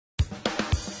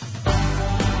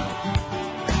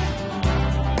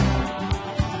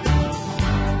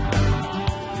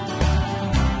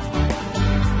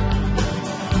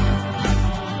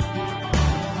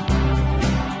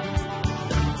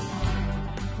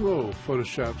Hello,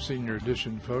 Photoshop Senior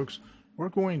Edition folks. We're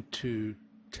going to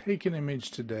take an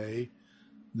image today,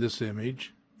 this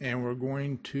image, and we're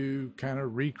going to kind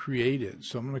of recreate it.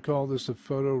 So I'm going to call this a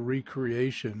photo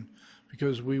recreation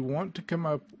because we want to come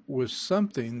up with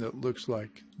something that looks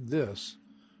like this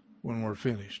when we're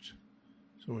finished.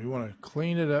 So we want to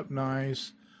clean it up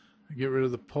nice, get rid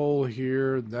of the pole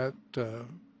here, that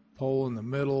pole in the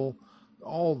middle,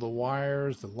 all the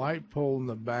wires, the light pole in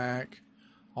the back,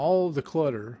 all of the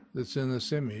clutter that's in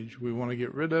this image. We want to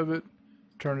get rid of it,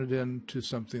 turn it into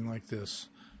something like this.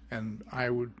 And I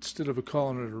would, instead of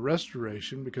calling it a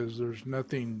restoration, because there's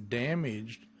nothing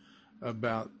damaged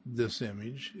about this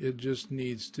image, it just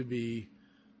needs to be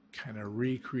kind of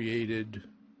recreated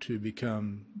to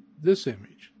become this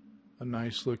image, a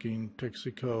nice looking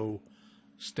Texaco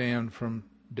stand from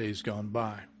days gone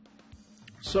by.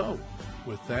 So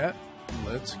with that,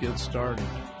 let's get started.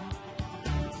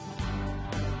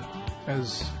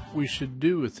 As we should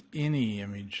do with any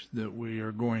image that we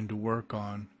are going to work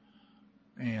on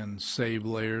and save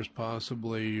layers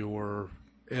possibly or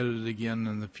edit it again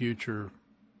in the future,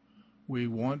 we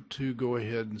want to go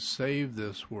ahead and save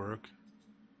this work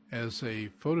as a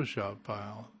Photoshop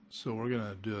file. So we're going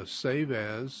to do a save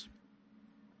as,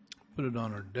 put it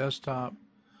on our desktop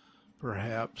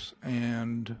perhaps,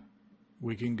 and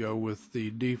we can go with the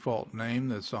default name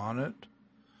that's on it.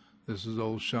 This is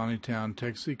Old Shawneetown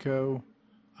Texaco,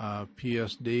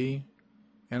 PSD,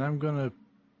 and I'm going to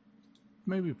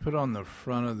maybe put on the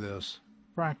front of this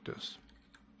practice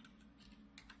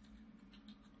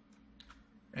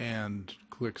and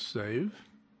click save.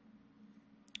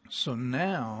 So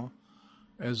now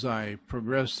as I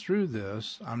progress through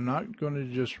this, I'm not going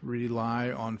to just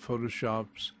rely on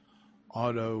Photoshop's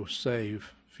auto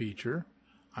save feature.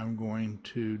 I'm going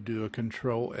to do a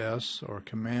Control S or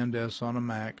Command S on a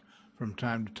Mac from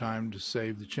time to time to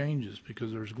save the changes,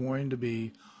 because there's going to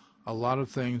be a lot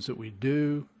of things that we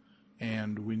do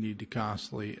and we need to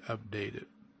constantly update it.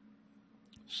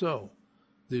 So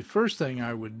the first thing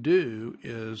I would do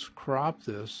is crop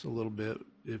this a little bit.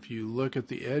 If you look at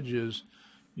the edges,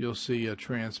 you'll see a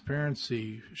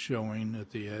transparency showing at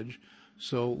the edge.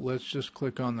 So let's just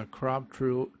click on the crop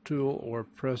tool or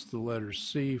press the letter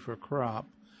C for crop,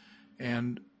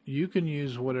 and you can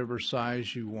use whatever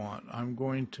size you want. I'm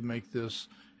going to make this,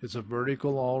 it's a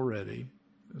vertical already,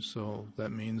 so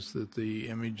that means that the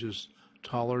image is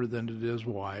taller than it is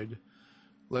wide.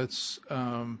 Let's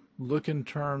look in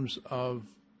terms of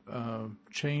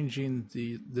changing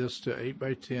this to 8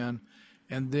 by 10,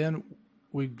 and then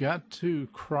we've got to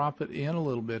crop it in a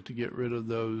little bit to get rid of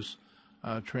those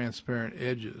transparent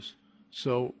edges.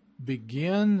 So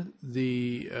begin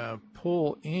the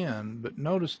pull in, but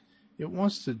notice it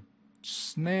wants to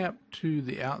snap to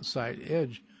the outside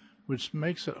edge, which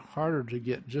makes it harder to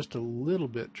get just a little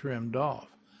bit trimmed off.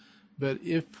 But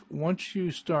if once you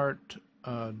start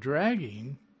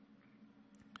dragging,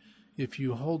 if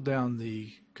you hold down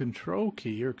the Control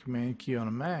key or Command key on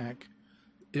a Mac,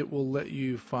 it will let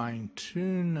you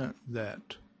fine-tune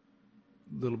that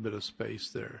little bit of space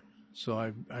there.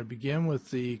 So I begin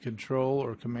with the Control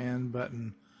or Command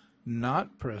button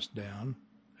not pressed down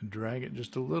and drag it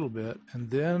just a little bit, and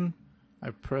then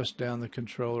I press down the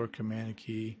Control or Command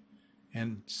key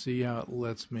and see how it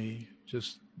lets me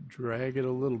just drag it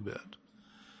a little bit.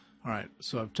 Alright,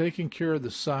 so I've taken care of the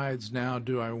sides. Now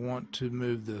do I want to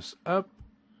move this up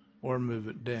or move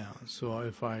it down? So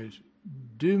if I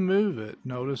do move it,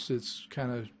 notice it's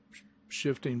kind of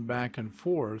shifting back and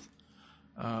forth.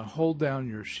 Hold down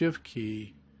your shift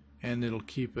key and it'll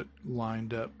keep it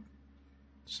lined up.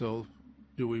 So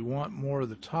do we want more of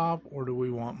the top or do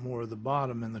we want more of the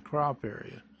bottom in the crop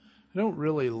area? I don't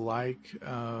really like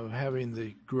having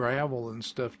the gravel and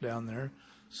stuff down there,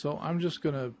 so I'm just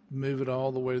going to move it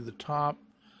all the way to the top,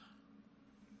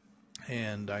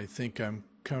 and I think I'm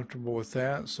comfortable with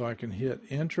that. So I can hit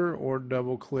enter or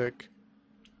double click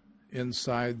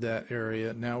inside that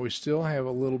area. Now we still have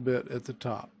a little bit at the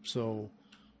top, so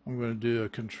I'm going to do a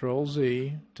Control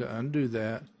Z to undo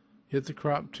that, hit the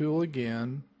crop tool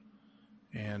again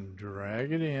and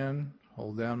drag it in,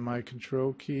 hold down my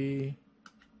Control key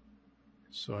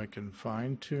so I can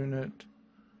fine tune it.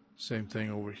 Same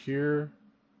thing over here,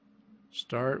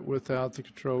 start without the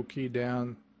Control key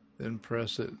down, then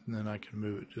press it, and then I can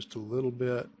move it just a little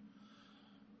bit.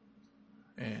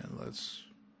 And let's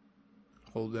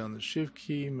hold down the shift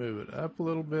key, move it up a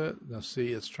little bit. Now see,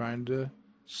 it's trying to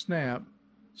snap,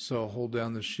 so hold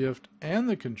down the shift and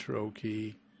the Control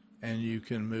key and you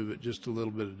can move it just a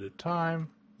little bit at a time.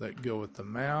 Let go with the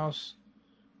mouse,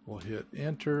 we'll hit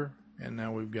enter, and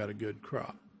now we've got a good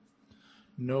crop.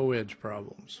 No edge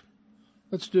problems.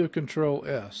 Let's do a Control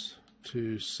S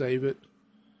to save it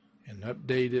and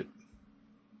update it.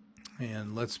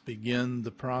 And let's begin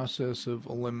the process of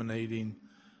eliminating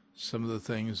some of the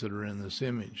things that are in this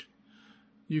image.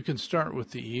 You can start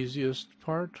with the easiest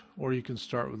part, or you can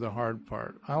start with the hard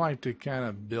part. I like to kind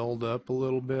of build up a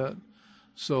little bit.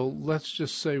 So let's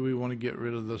just say we want to get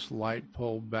rid of this light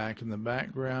pole back in the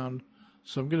background.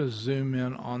 So I'm going to zoom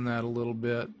in on that a little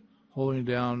bit, holding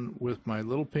down with my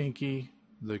little pinky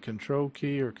the Control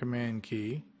key or Command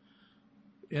key,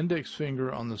 index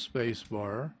finger on the space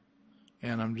bar,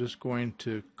 and I'm just going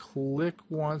to click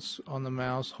once on the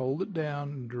mouse, hold it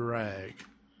down, drag,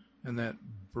 and that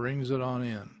brings it on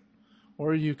in.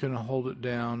 Or you can hold it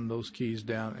down, those keys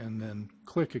down, and then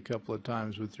click a couple of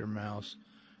times with your mouse,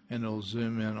 and it'll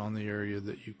zoom in on the area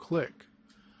that you click.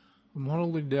 I'm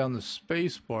holding down the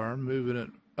space bar, moving it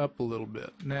up a little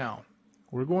bit. Now,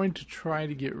 we're going to try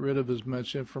to get rid of as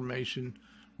much information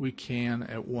we can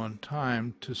at one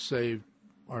time to save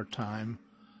our time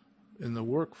in the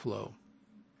workflow.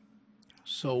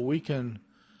 So we can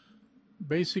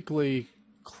basically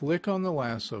click on the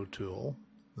lasso tool,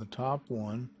 the top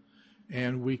one,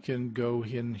 and we can go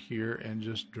in here and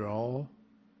just draw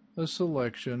a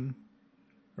selection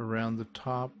around the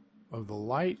top of the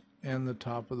light and the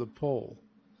top of the pole.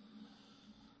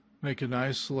 Make a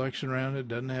nice selection around it,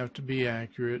 doesn't have to be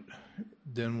accurate.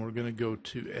 Then we're going to go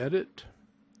to Edit,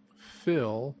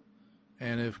 Fill,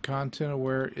 and if Content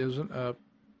Aware isn't up,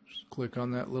 click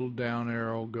on that little down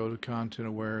arrow, go to Content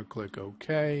Aware, click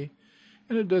OK,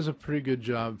 and it does a pretty good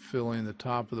job filling the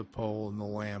top of the pole and the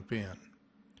lamp in.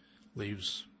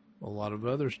 Leaves a lot of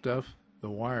other stuff, the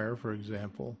wire for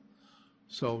example.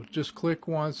 So just click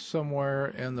once somewhere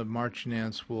and the marching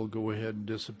ants will go ahead and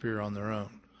disappear on their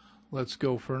own. Let's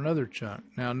go for another chunk.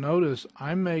 Now notice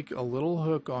I make a little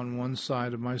hook on one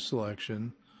side of my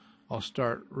selection. I'll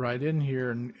start right in here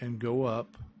and go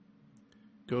up,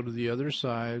 go to the other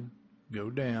side, go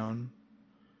down,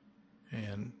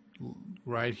 and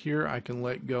right here I can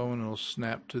let go and it'll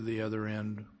snap to the other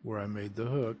end where I made the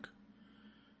hook.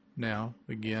 Now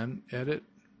again, Edit,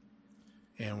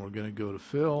 and we're going to go to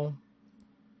Fill,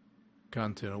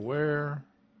 Content Aware,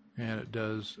 and it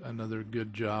does another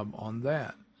good job on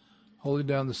that. Holding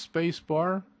down the space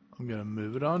bar, I'm going to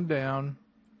move it on down,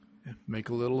 make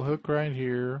a little hook right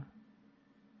here,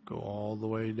 go all the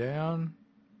way down,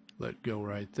 let go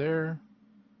right there,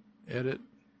 Edit,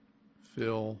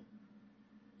 Fill,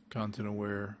 Content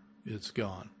Aware, it's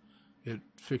gone. It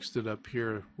fixed it up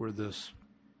here where this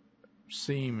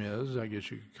seam is, I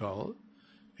guess you could call it,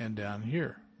 and down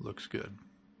here. Looks good.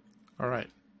 Alright.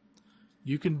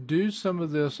 You can do some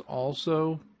of this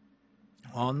also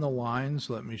on the lines.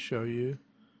 Let me show you.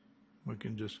 We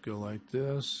can just go like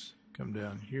this, come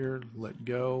down here, let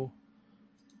go,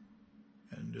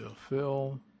 and do a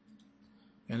fill,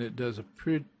 and it does a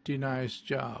pretty nice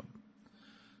job.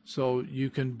 So you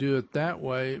can do it that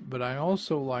way, but I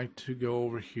also like to go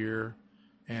over here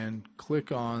and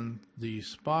click on the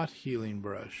spot healing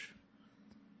brush.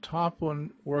 Top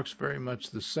one works very much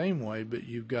the same way, but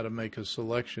you've got to make a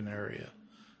selection area.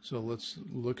 So let's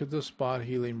look at the spot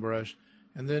healing brush,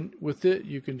 and then with it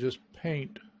you can just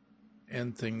paint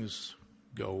and things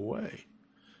go away.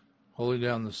 Holding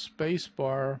down the space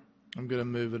bar, I'm going to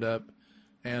move it up,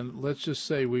 and let's just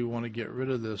say we want to get rid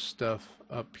of this stuff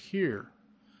up here.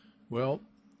 Well,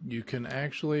 you can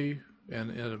actually,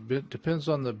 and it a bit depends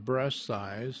on the brush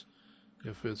size.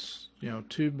 If it's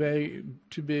too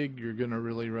big, you're going to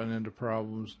really run into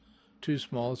problems. Too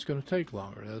small, it's going to take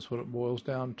longer. That's what it boils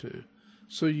down to.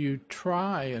 So you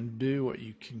try and do what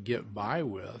you can get by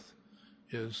with,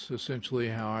 is essentially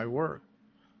how I work.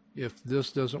 If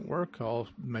this doesn't work, I'll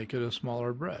make it a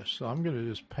smaller brush. So I'm going to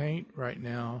just paint right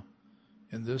now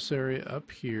in this area up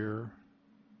here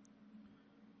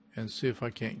and see if I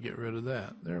can't get rid of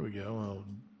that. There we go. I'll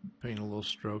paint a little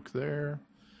stroke there.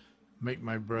 Make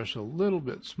my brush a little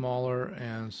bit smaller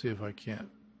and see if I can't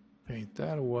paint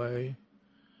that away.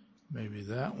 Maybe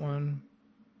that one.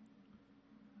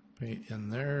 Paint in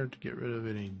there to get rid of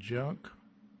any junk.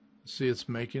 See, it's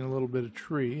making a little bit of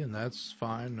tree, and that's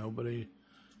fine. Nobody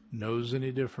knows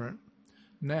any different.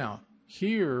 Now,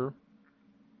 here,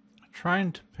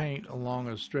 trying to paint along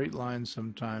a straight line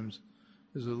sometimes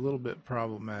is a little bit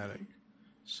problematic.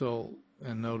 So,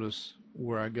 and notice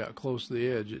where I got close to the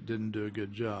edge, it didn't do a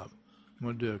good job. I'm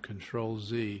going to do a Control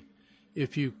Z.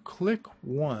 If you click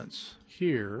once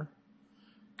here,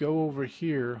 go over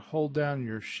here, hold down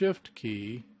your Shift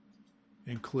key,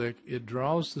 and click, it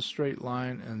draws the straight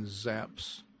line and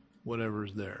zaps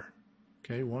whatever's there.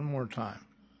 Okay, one more time.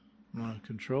 I'm going to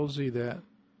Control Z that.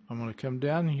 I'm going to come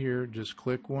down here, just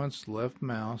click once, left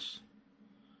mouse,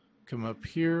 come up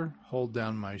here, hold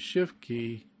down my shift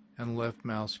key, and left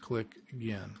mouse click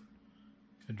again.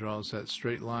 It draws that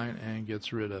straight line and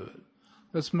gets rid of it.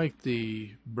 Let's make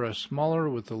the brush smaller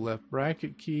with the left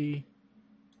bracket key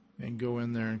and go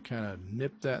in there and kind of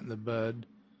nip that in the bud.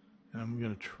 And I'm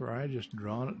going to try just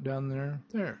drawing it down there.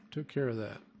 There, took care of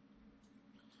that.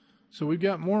 So we've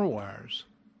got more wires,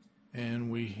 and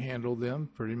we handle them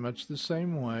pretty much the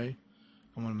same way.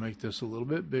 I'm going to make this a little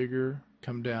bit bigger,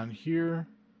 come down here,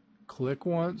 click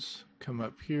once, come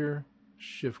up here,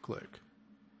 shift click.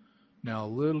 Now a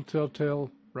little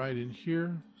telltale right in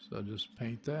here, so I'll just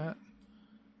paint that.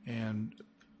 And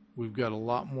we've got a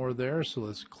lot more there, so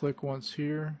let's click once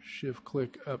here, shift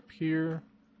click up here.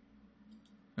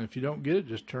 And if you don't get it,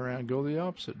 just turn around and go the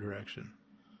opposite direction.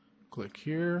 Click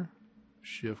here,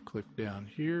 shift click down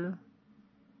here,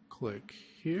 click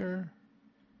here,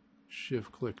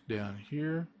 shift click down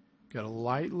here. Got a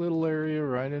light little area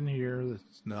right in here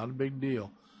that's not a big deal.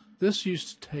 This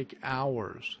used to take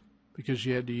hours because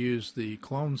you had to use the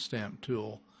clone stamp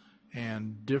tool,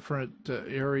 and different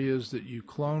areas that you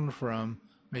clone from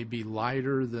may be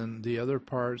lighter than the other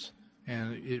parts,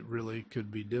 and it really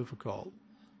could be difficult.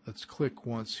 Let's click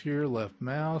once here, left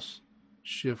mouse,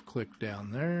 shift click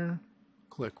down there,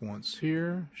 click once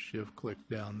here, shift click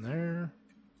down there.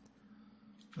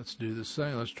 Let's do the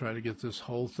same. Let's try to get this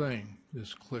whole thing.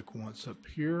 Just click once up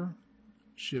here,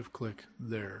 shift click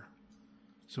there.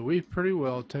 So we've pretty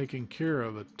well taken care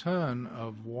of a ton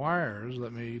of wires.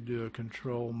 Let me do a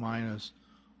control minus.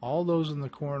 All those in the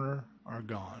corner are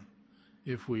gone.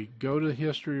 If we go to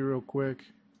history real quick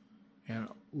and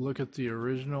look at the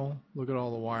original, look at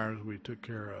all the wires we took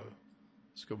care of.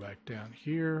 Let's go back down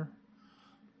here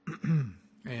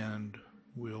and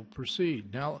we'll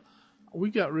proceed. Now we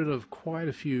got rid of quite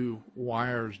a few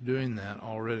wires doing that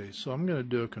already, so I'm going to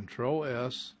do a control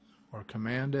S or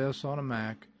command S on a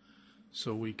Mac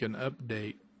so we can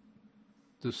update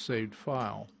the saved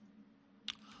file.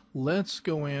 Let's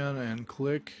go in and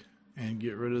click and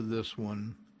get rid of this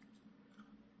one,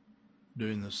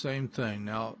 doing the same thing.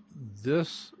 Now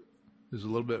this is a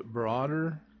little bit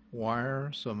broader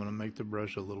wire, so I'm going to make the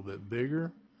brush a little bit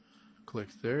bigger. Click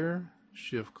there,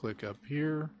 shift click up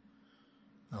here.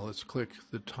 Now let's click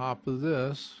the top of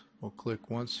this. We'll click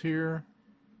once here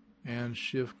and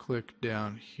shift click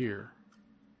down here.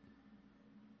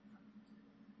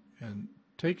 And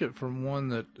take it from one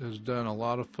that has done a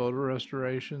lot of photo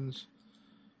restorations.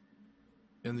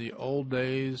 In the old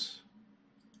days,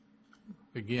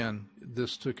 again,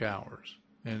 this took hours,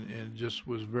 and it just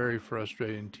was very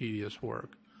frustrating, tedious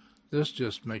work. This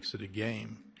just makes it a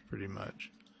game, pretty much.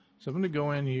 So I'm going to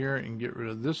go in here and get rid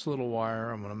of this little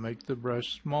wire. I'm going to make the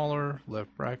brush smaller,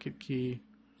 left bracket key.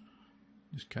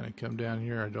 Just kind of come down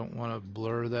here. I don't want to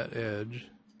blur that edge.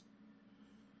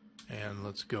 And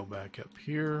let's go back up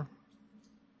here.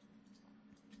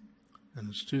 And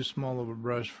it's too small of a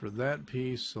brush for that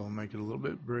piece, so I'll make it a little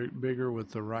bit bigger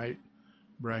with the right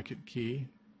bracket key.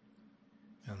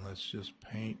 And let's just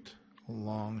paint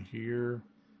along here,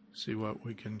 see what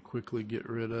we can quickly get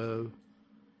rid of.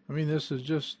 I mean, this is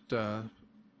just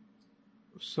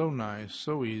so nice,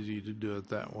 so easy to do it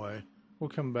that way. We'll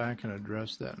come back and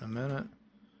address that in a minute,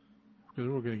 because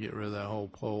we're going to get rid of that whole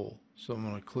pole. So I'm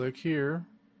going to click here,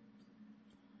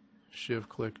 shift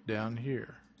click down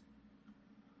here.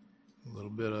 A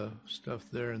little bit of stuff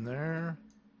there and there.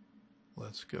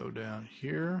 Let's go down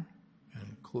here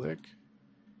and click,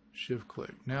 shift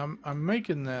click. Now I'm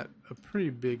making that a pretty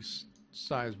big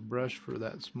size brush for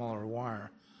that smaller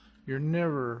wire. You're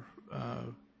never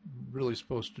really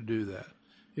supposed to do that.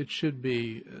 It should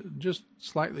be just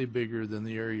slightly bigger than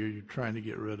the area you're trying to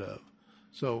get rid of.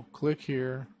 So click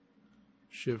here,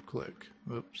 shift click.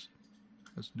 Oops.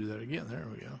 Let's do that again. There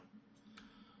we go.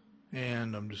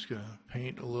 And I'm just going to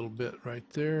paint a little bit right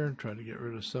there and try to get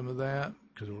rid of some of that,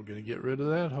 because we're going to get rid of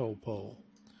that whole pole.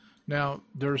 Now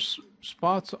there's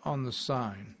spots on the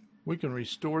sign. We can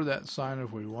restore that sign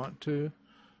if we want to,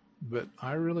 but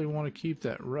I really want to keep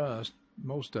that rust,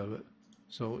 most of it.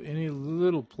 So any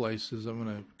little places I'm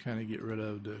going to kind of get rid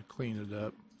of to clean it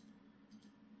up.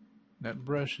 That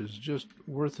brush is just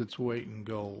worth its weight in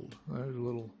gold. There's a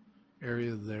little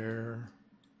area there.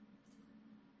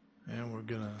 And we're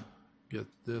going to get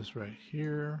this right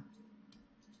here.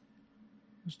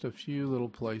 Just a few little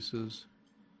places.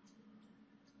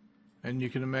 And you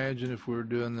can imagine if we were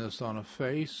doing this on a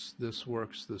face, this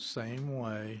works the same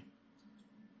way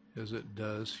as it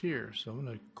does here. So I'm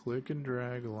going to click and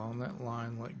drag along that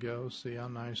line, let go. See how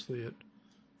nicely it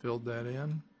filled that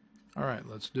in? Alright,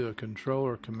 let's do a control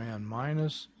or command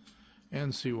minus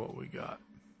and see what we got.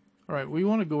 Alright, we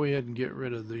want to go ahead and get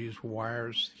rid of these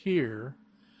wires here,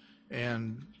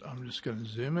 And I'm just going to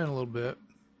zoom in a little bit,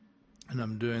 and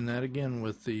I'm doing that again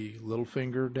with the little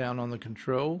finger down on the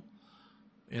control,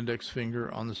 index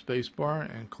finger on the space bar,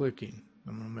 and clicking.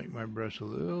 I'm going to make my brush a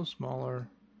little smaller.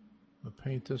 I'll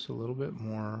paint this a little bit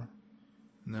more,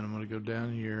 and then I'm going to go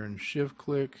down here and shift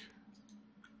click.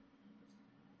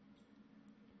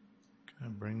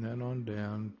 And bring that on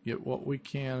down. Get what we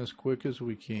can as quick as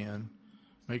we can.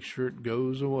 Make sure it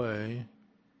goes away.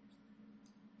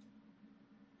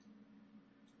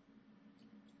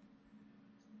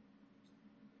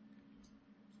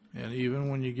 And even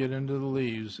when you get into the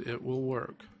leaves, it will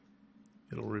work.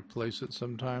 It'll replace it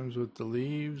sometimes with the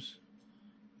leaves.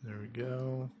 There we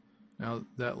go. Now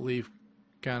that leaf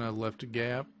kind of left a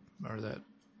gap, or that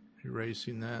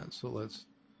erasing that. So let's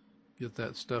get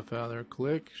that stuff out of there.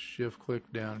 Click, shift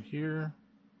click down here.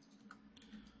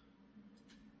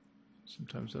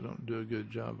 Sometimes I don't do a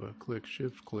good job of click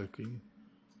shift clicking.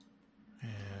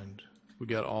 And we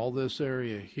got all this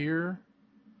area here.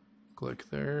 Click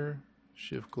there,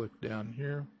 shift click down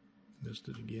here. Missed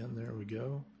it again, there we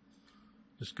go.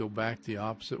 Just go back the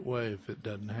opposite way if it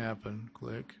doesn't happen.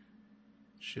 Click,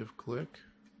 shift click,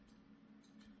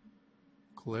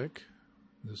 click.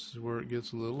 This is where it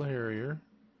gets a little hairier.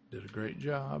 Did a great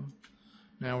job.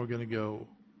 Now we're going to go,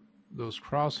 those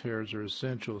crosshairs are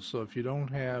essential. So if you don't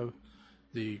have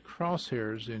the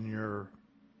crosshairs in your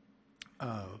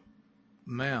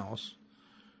mouse,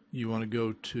 you want to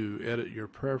go to edit your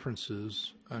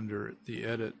preferences. Under the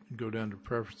edit, go down to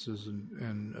preferences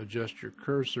and adjust your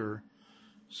cursor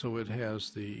so it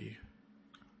has the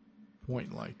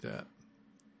point like that.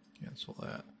 Cancel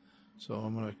that. So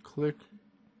I'm going to click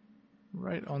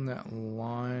right on that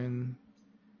line.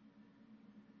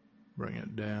 Bring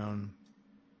it down.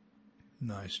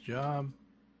 Nice job.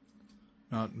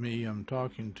 Not me I'm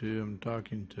talking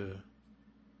to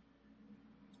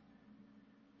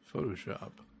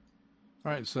Photoshop.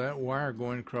 Alright, so that wire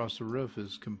going across the roof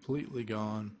is completely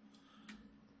gone.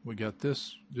 We got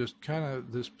this, just kind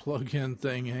of this plug-in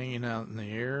thing hanging out in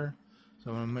the air.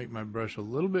 So I'm going to make my brush a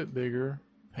little bit bigger.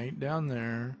 Paint down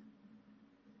there.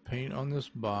 Paint on this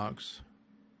box.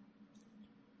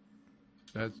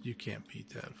 You can't beat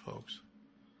that, folks.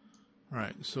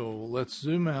 Alright, so let's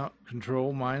zoom out.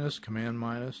 Control minus, Command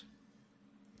minus.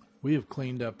 We have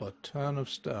cleaned up a ton of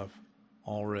stuff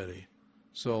already.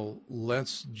 So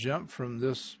let's jump from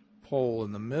this pole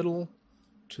in the middle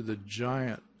to the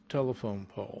giant telephone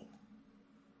pole.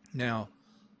 Now,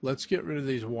 let's get rid of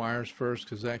these wires first,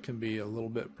 because that can be a little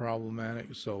bit problematic.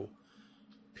 So,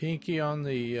 pinky on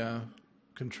the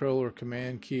controller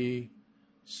command key,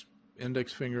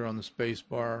 index finger on the space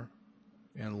bar,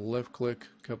 and left click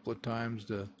a couple of times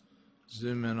to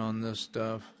zoom in on this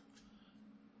stuff.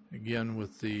 Again,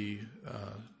 with the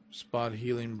spot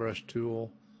healing brush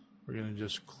tool, we're going to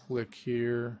just click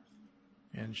here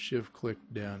and shift click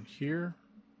down here.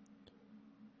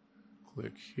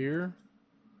 Click here,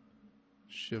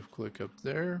 shift click up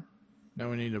there. Now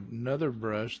we need another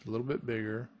brush a little bit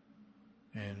bigger,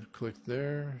 and click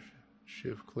there,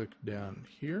 shift click down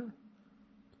here,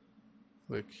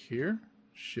 click here,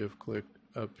 shift click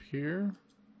up here,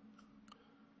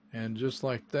 and just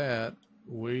like that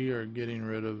we are getting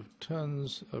rid of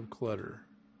tons of clutter.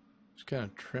 Just kind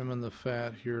of trimming the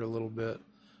fat here a little bit.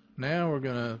 Now we're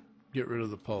going to get rid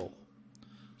of the pole.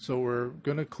 So we're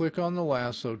going to click on the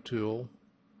lasso tool,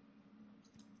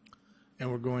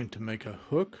 and we're going to make a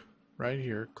hook right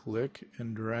here. Click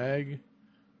and drag,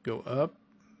 go up,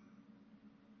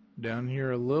 down here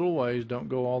a little ways, don't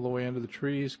go all the way into the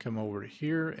trees, come over to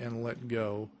here and let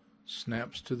go,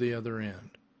 snaps to the other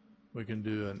end. We can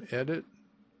do an edit,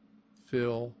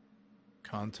 fill,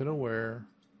 content aware.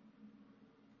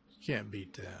 You can't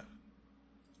beat that.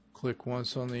 Click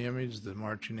once on the image, the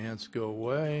marching ants go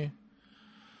away.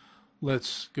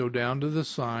 Let's go down to the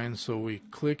sign. So we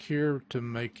click here to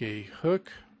make a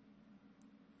hook.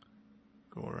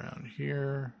 Go around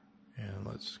here, and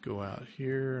let's go out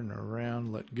here and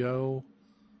around, let go.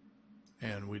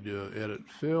 And we do an edit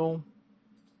fill.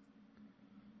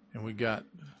 And we got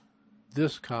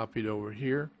this copied over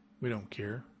here. We don't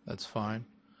care, that's fine.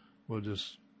 We'll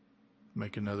just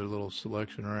make another little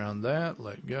selection around that,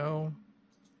 let go.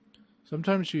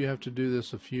 Sometimes you have to do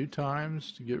this a few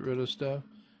times to get rid of stuff,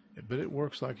 but it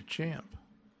works like a champ.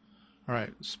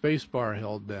 Alright, space bar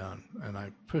held down, and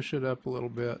I push it up a little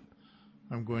bit.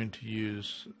 I'm going to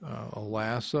use a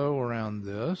lasso around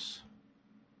this.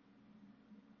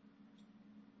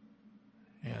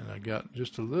 And I got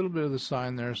just a little bit of the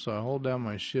sign there, so I hold down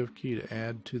my shift key to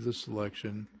add to the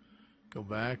selection. Go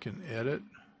back and edit,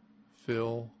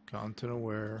 fill, content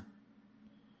aware.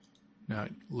 Now,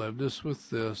 left us with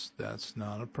this. That's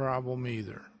not a problem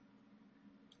either.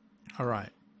 All right.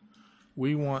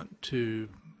 We want to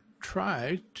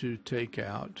try to take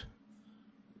out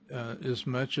as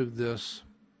much of this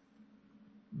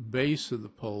base of the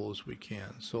pole as we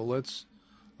can. So let's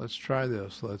try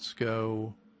this. Let's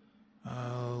go,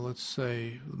 let's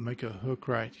say, make a hook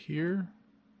right here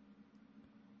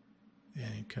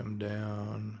and come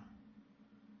down.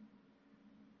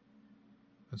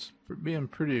 It's being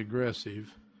pretty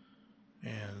aggressive,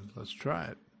 and let's try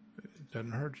it. It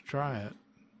doesn't hurt to try it.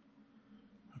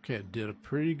 Okay, it did a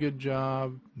pretty good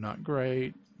job. Not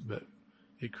great, but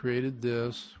it created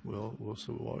this. We'll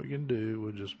see what we can do.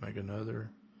 We'll just make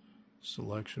another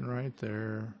selection right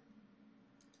there.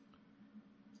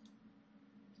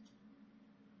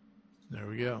 There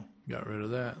we go. Got rid of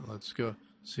that. Let's go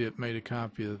see, it made a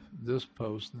copy of this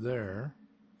post there.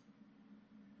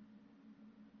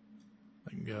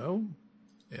 Let go,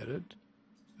 edit,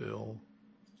 fill,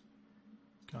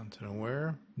 content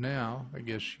aware. Now, I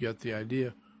guess you got the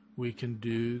idea. We can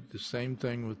do the same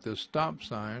thing with this stop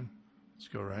sign. Let's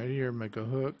go right here, make a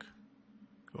hook,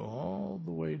 go all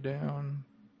the way down,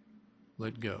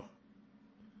 let go,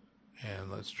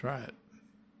 and let's try it.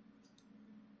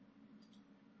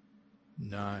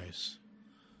 Nice.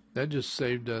 That just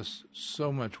saved us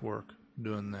so much work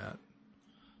doing that.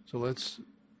 So let's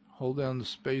hold down the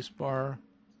space bar,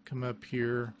 come up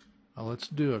here. Let's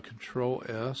do a Control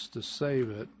S to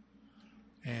save it,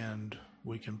 and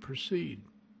we can proceed.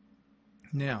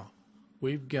 Now,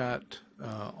 we've got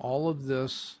all of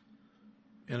this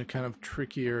in a kind of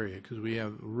tricky area because we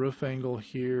have roof angle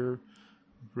here,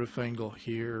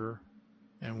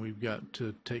 and we've got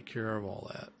to take care of all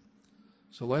that.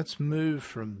 So let's move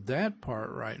from that part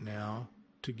right now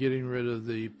to getting rid of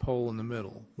the pole in the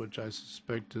middle, which I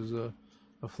suspect is a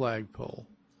flagpole.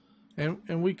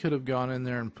 And we could have gone in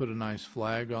there and put a nice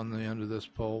flag on the end of this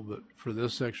pole, but for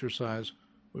this exercise,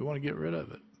 we want to get rid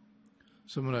of it.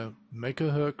 So I'm going to make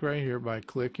a hook right here by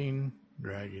clicking,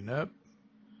 dragging up,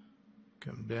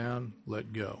 come down,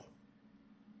 let go.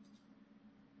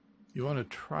 You want to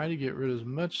try to get rid of as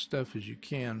much stuff as you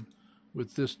can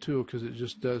with this tool because it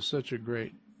just does such a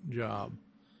great job.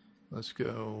 Let's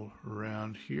go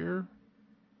around here,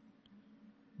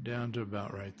 down to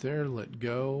about right there, let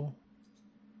go,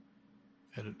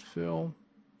 edit fill.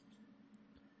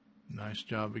 Nice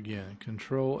job again.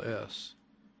 Control S.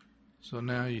 So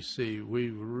now you see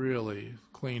we've really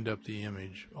cleaned up the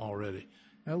image already.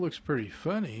 That looks pretty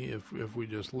funny if we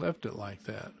just left it like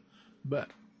that,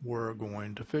 but we're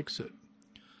going to fix it.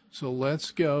 So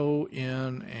let's go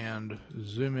in and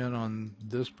zoom in on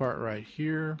this part right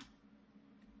here.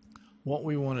 What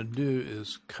we want to do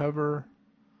is cover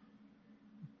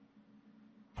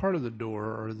part of the door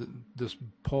or this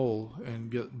pole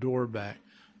and get door back.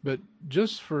 But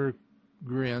just for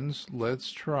grins,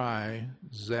 let's try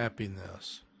zapping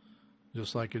this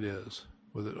just like it is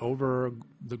with it over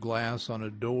the glass on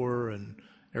a door and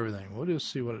everything. We'll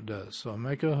just see what it does. So I'll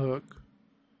make a hook,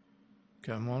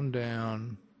 come on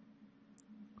down.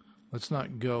 Let's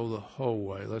not go the whole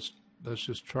way. Let's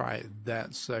just try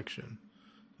that section.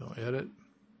 So edit,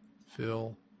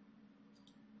 fill.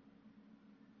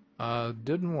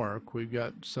 Didn't work. We've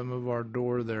got some of our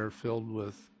door there filled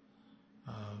with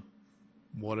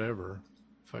whatever.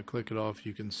 If I click it off,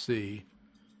 you can see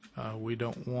we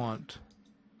don't want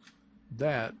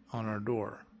that on our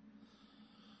door.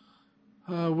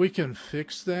 We can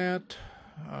fix that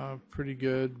pretty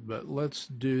good, but let's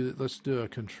do a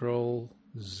Control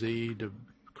Z to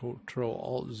Control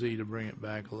Alt Z to bring it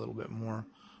back a little bit more.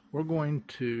 We're going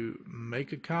to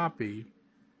make a copy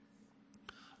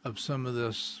of some of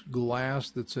this glass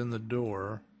that's in the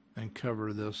door and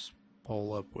cover this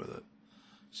pole up with it.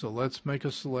 So let's make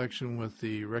a selection with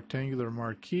the rectangular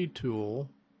marquee tool.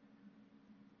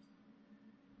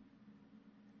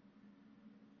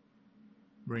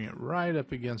 Bring it right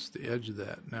up against the edge of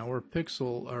that. Now we're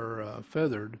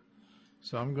feathered,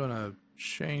 so I'm going to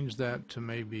change that to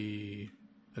maybe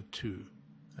a 2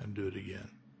 and do it again.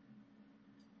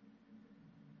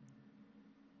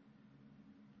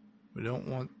 We don't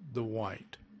want the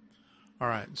white.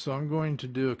 Alright, so I'm going to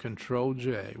do a Control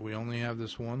J. We only have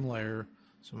this one layer,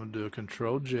 so I'm going to do a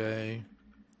Control J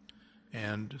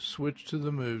and switch to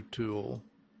the Move tool,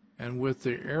 and with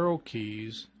the arrow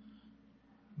keys,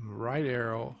 right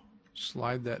arrow,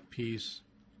 slide that piece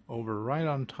over right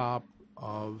on top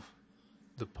of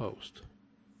the post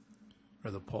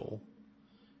or the pole.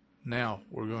 Now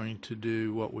we're going to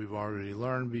do what we've already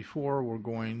learned before. We're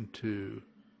going to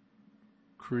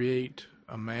create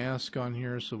a mask on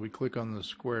here. So we click on the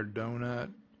square donut at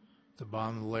the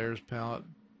bottom of the layers palette,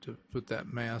 to put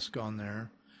that mask on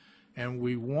there. And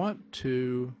we want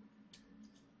to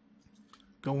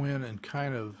go in and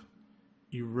kind of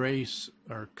erase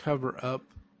or cover up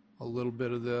a little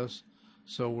bit of this.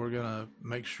 So we're going to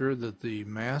make sure that the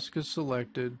mask is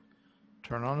selected,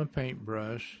 turn on a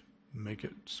paintbrush, make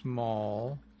it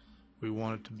small. We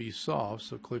want it to be soft,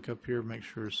 so click up here, make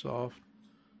sure soft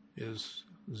is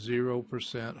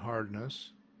 0%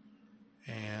 hardness,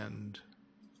 and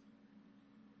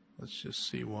let's just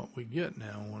see what we get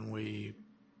now when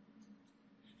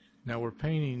now we're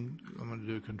painting. I'm going to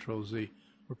do Control Z.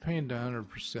 We're painting to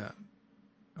 100%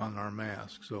 on our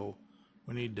mask, so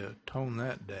we need to tone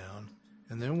that down,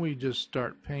 and then we just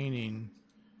start painting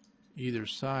either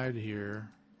side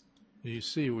here. You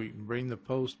see we can bring the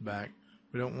post back.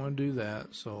 We don't want to do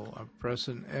that, so I'm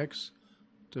pressing X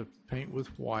to paint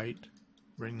with white,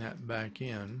 bring that back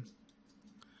in,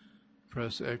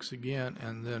 press X again,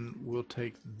 and then we'll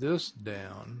take this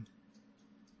down,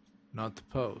 not the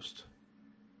post.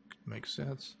 Makes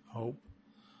sense? I hope.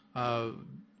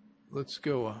 Let's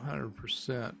go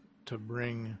 100% to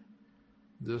bring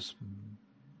this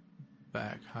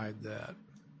back, hide that.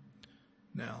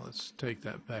 Now let's take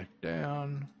that back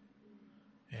down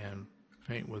and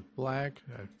paint with black.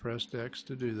 I pressed X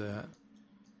to do that.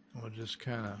 And we'll just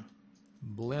kind of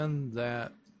blend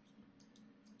that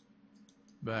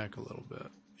back a little bit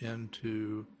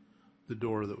into the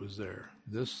door that was there.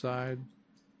 This side,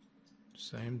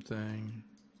 same thing.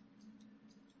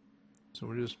 So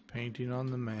we're just painting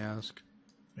on the mask,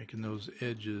 making those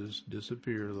edges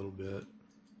disappear a little bit.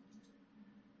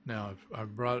 Now, if I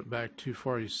brought it back too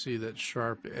far, you see that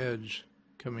sharp edge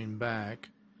coming back.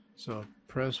 So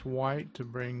press white to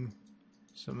bring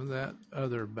some of that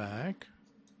other back.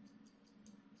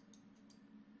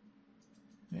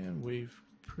 And we've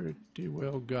pretty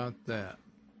well got that.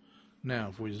 Now,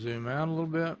 if we zoom out a little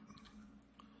bit,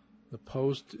 the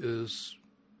post is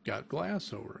got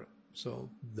glass over it. So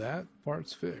that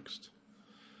part's fixed.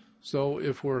 So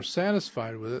if we're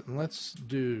satisfied with it, and let's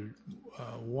do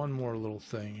one more little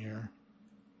thing here.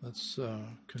 Let's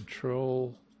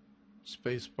Control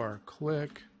spacebar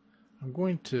click. I'm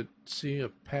going to see a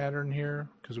pattern here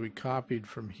because we copied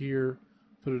from here,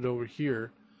 put it over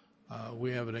here.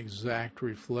 We have an exact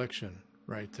reflection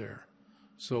right there.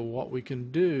 So what we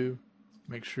can do,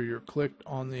 make sure you're clicked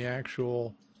on the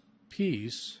actual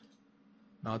piece,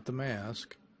 not the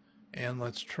mask, and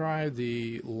let's try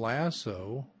the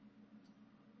lasso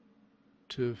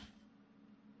to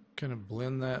kind of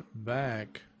blend that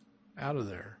back out of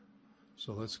there.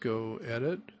 So let's go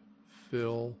Edit,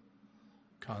 Fill,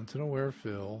 Content Aware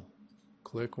Fill,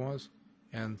 click once,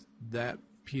 and that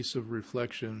piece of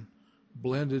reflection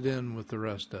blended in with the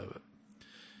rest of it.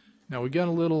 Now we got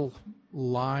a little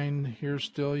line here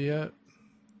still yet,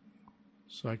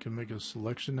 so I can make a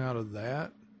selection out of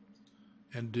that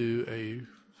and do a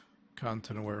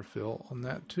Content Aware Fill on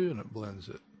that too, and it blends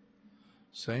it.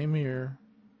 Same here.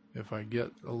 If I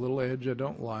get a little edge I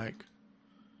don't like.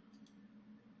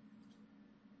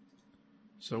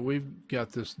 So we've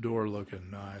got this door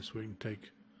looking nice. We can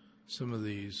take some of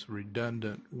these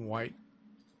redundant white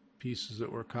pieces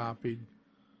that were copied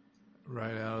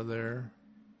right out of there.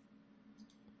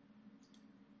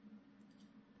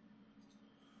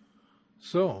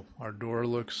 So our door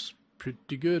looks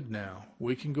pretty good now.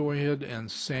 We can go ahead and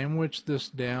sandwich this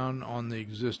down on the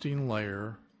existing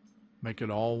layer, make it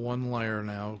all one layer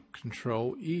now.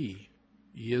 Control E.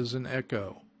 E is an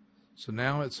echo. So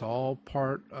now it's all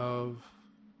part of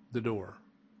the door.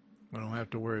 I don't have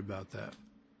to worry about that.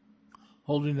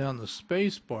 Holding down the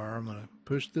space bar, I'm going to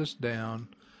push this down,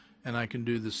 and I can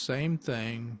do the same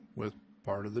thing with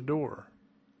part of the door.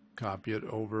 Copy it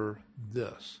over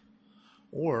this.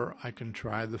 Or I can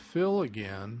try the fill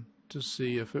again to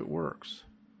see if it works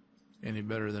any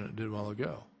better than it did a while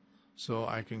ago. So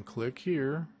I can click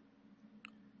here.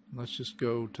 Let's just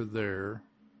go to there.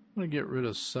 I'm going to get rid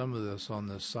of some of this on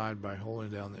this side by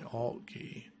holding down the Alt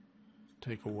key.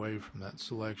 Take away from that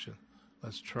selection.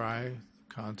 Let's try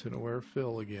Content Aware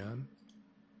Fill again.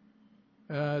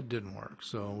 It didn't work,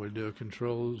 so we do a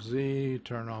Control Z,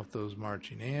 turn off those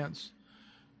marching ants.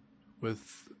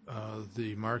 With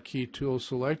the marquee tool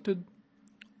selected,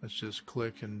 let's just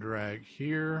click and drag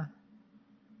here,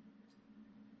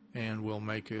 and we'll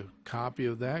make a copy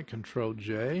of that. Control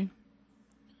J.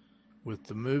 With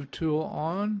the Move tool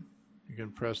on, you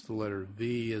can press the letter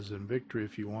V as in victory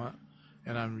if you want,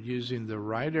 and I'm using the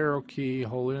right arrow key,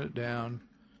 holding it down,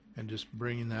 and just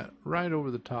bringing that right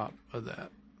over the top of that.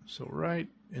 So right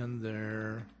in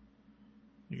there,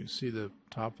 you can see the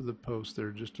top of the post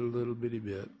there just a little bitty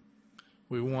bit.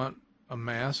 We want a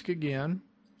mask again,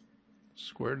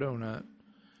 square donut,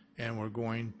 and we're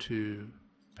going to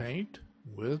paint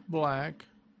with black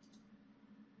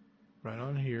right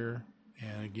on here.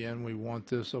 And again, we want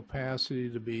this opacity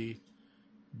to be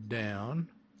down.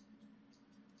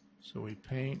 So we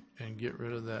paint and get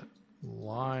rid of that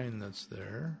line that's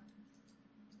there.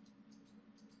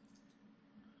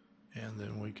 And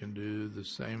then we can do the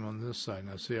same on this side.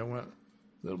 Now see, I went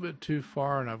a little bit too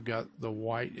far and I've got the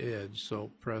white edge.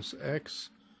 So press X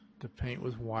to paint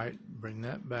with white, bring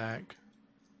that back.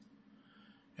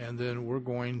 And then we're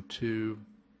going to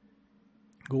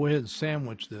go ahead and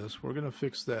sandwich this. We're going to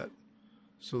fix that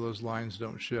so those lines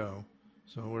don't show.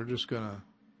 So we're just going to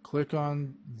click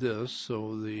on this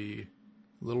so the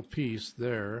little piece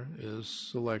there is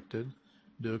selected.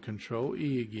 Do a Control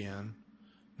E again.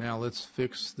 Now let's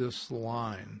fix this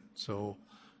line. So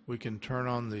we can turn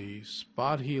on the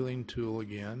spot healing tool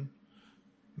again,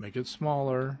 make it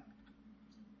smaller,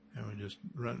 and we just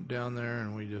run it down there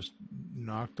and we just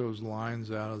knock those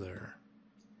lines out of there.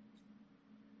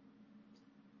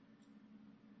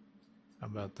 How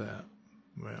about that?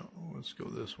 Well, let's go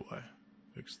this way.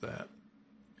 Fix that.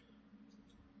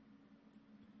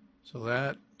 So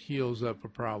that heals up a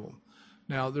problem.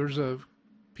 Now there's a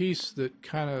piece that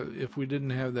kind of, if we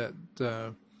didn't have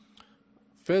that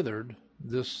feathered,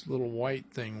 this little white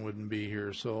thing wouldn't be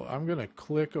here. So I'm going to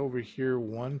click over here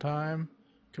one time,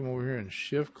 come over here and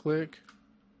shift click.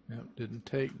 Yep, didn't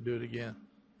take, do it again.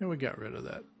 And we got rid of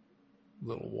that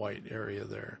little white area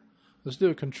there. Let's do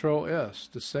a Control S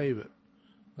to save it.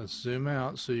 Let's zoom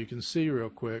out so you can see real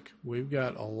quick. We've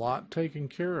got a lot taken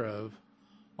care of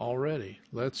already.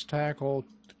 Let's tackle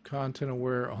content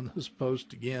aware on this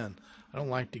post again. I don't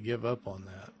like to give up on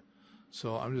that.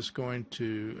 So I'm just going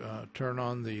to turn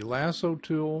on the lasso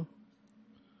tool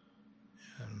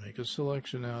and make a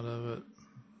selection out of it.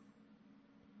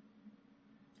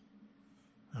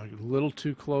 I'm a little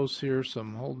too close here, so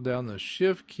I'm holding down the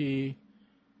Shift key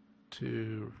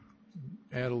to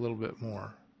add a little bit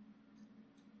more.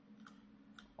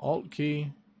 Alt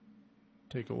key,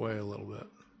 take away a little bit.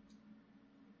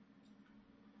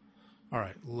 All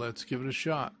right, let's give it a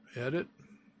shot. Edit,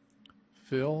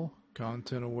 fill,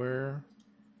 content aware.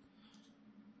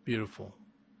 Beautiful.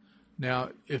 Now,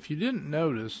 if you didn't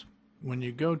notice, when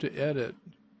you go to edit,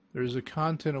 there's a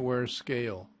content aware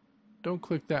scale. Don't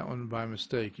click that one by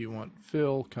mistake. You want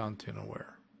fill content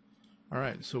aware. All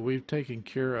right, so we've taken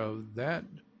care of that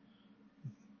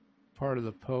part of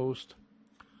the post.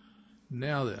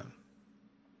 Now then,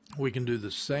 we can do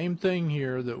the same thing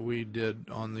here that we did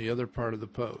on the other part of the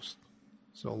post.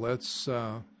 So let's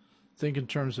think in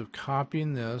terms of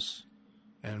copying this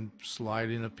and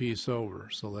sliding a piece over.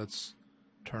 So let's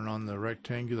turn on the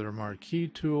rectangular marquee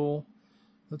tool.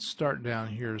 Let's start down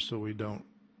here so we don't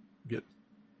get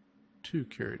too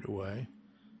carried away.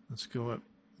 Let's go up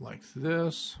like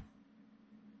this,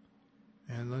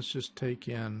 and let's just take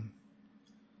in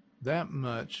that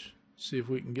much, see if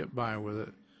we can get by with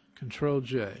it. Control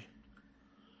J.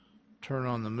 Turn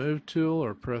on the move tool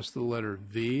or press the letter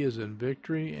V as in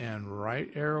victory, and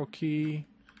right arrow key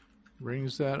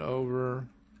brings that over.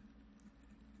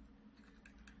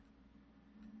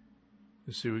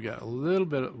 You see we got a little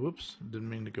bit of, whoops, didn't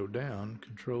mean to go down.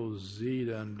 Control Z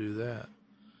to undo that.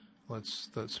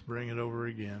 Let's bring it over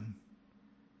again.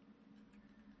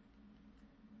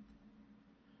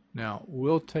 Now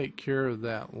we'll take care of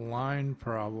that line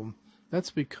problem.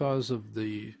 That's because of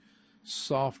the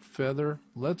soft feather.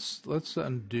 Let's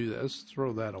undo that. Let's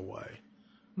throw that away.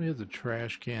 We hit the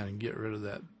trash can and get rid of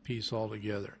that piece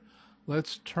altogether.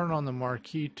 Let's turn on the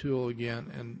marquee tool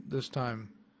again, and this time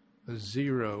a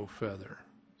 0 feather,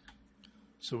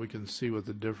 so we can see what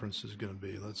the difference is going to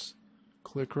be. Let's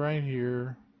click right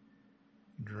here,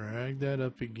 drag that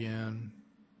up again.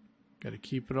 Got to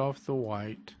keep it off the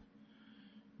white.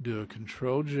 Do a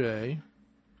Control J.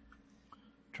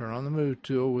 Turn on the move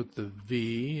tool with the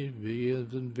V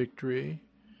as in victory,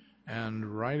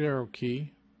 and right arrow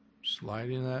key,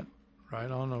 sliding that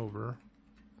right on over.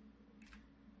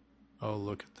 Oh,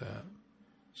 look at that.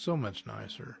 So much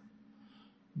nicer.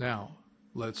 Now,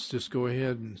 let's just go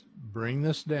ahead and bring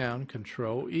this down,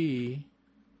 Control E.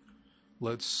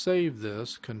 Let's save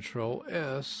this, Control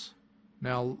S.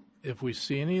 Now, if we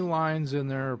see any lines in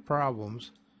there or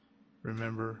problems,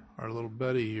 remember our little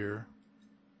buddy here.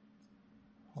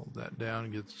 Hold that down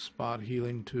and get the spot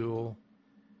healing tool.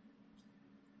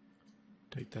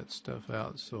 Take that stuff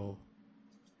out so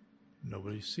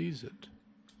nobody sees it.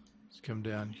 Let's come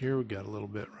down here. We got a little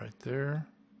bit right there.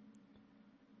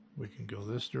 We can go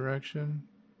this direction.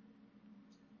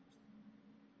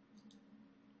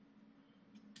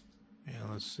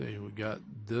 And let's see, we got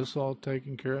this all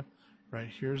taken care of. Right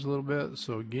here's a little bit.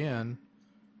 So again,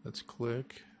 Let's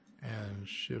click and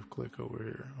shift click over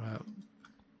here. Well,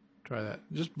 try that.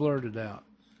 Just blurt it out.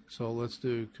 So let's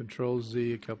do Control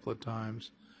Z a couple of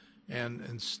times. And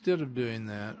instead of doing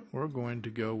that, we're going to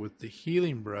go with the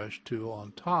healing brush tool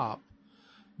on top.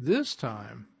 This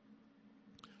time,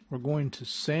 we're going to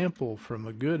sample from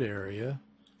a good area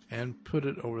and put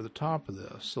it over the top of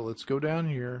this. So let's go down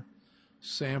here,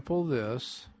 sample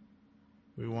this.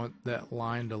 We want that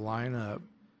line to line up.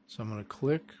 So I'm going to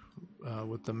click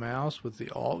with the mouse with the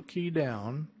Alt key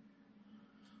down,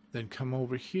 then come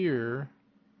over here,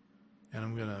 and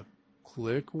I'm going to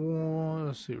click one.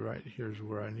 Let's see, right here's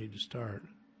where I need to start.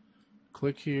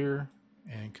 Click here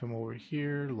and come over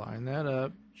here, line that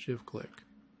up, shift click.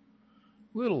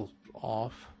 Little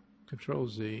off, Control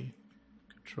Z,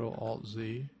 Control Alt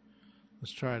Z.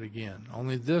 Let's try it again.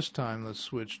 Only this time let's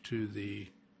switch to the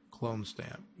clone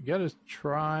stamp. You got to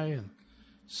try and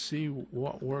see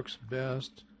what works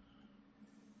best.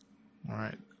 All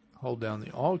right, hold down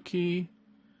the Alt key,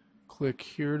 click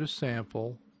here to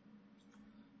sample,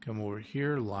 come over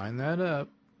here, line that up.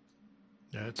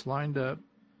 Now it's lined up.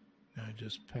 Now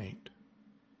just paint.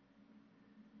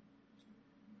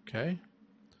 Okay,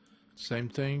 same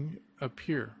thing up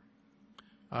here.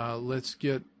 Let's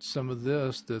get some of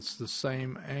this that's the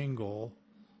same angle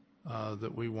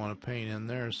that we want to paint in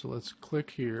there. So let's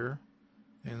click here,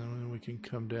 and then we can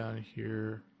come down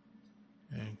here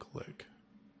and click.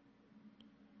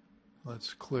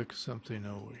 Let's click something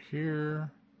over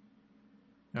here.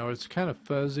 Now it's kind of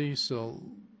fuzzy, so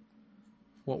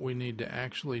what we need to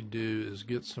actually do is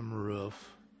get some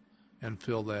roof and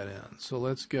fill that in. So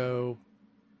let's go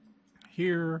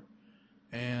here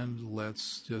and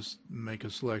let's just make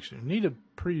a selection. We need a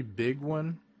pretty big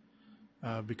one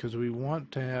because we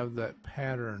want to have that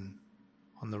pattern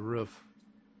on the roof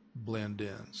blend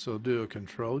in. So do a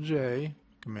Control J,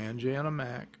 Command J on a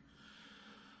Mac,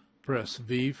 press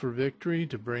V for victory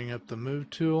to bring up the move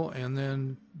tool, and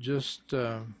then just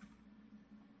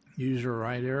use your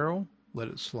right arrow, let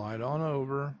it slide on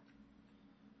over,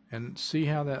 and see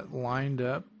how that lined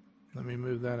up. Let me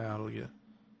move that out again.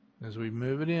 As we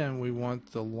move it in, we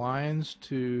want the lines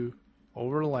to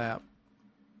overlap,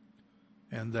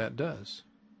 and that does.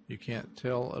 You can't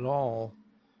tell at all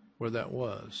where that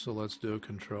was. So let's do a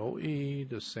Control E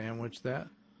to sandwich that.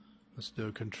 Let's do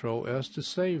a Control S to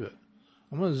save it.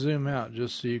 I'm going to zoom out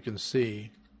just so you can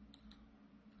see.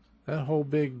 That whole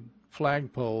big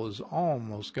flagpole is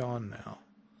almost gone now.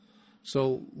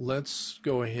 So let's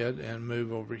go ahead and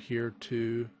move over here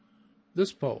to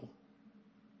this pole.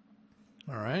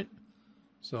 All right,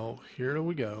 so here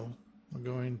we go. We're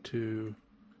going to,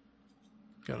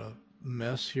 got a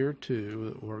mess here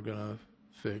too that we're going to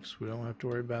fix. We don't have to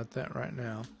worry about that right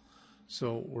now.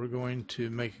 So we're going to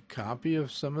make a copy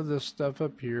of some of this stuff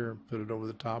up here and put it over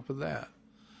the top of that.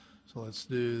 So let's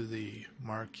do the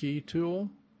marquee tool,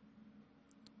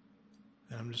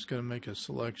 and I'm just going to make a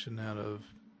selection out of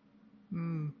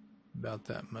about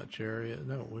that much area.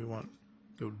 No, we want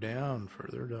to go down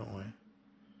further, don't we?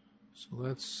 So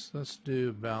let's do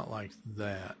about like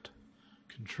that.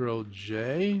 Control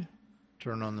J,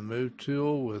 turn on the move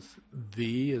tool with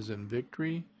V as in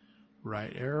victory,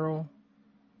 right arrow,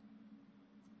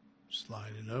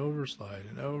 sliding over,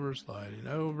 sliding over, sliding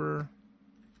over.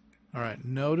 All right,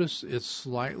 notice it's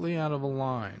slightly out of a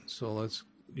line, so let's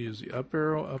use the up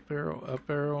arrow, up arrow, up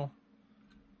arrow.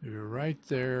 You're right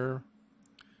there,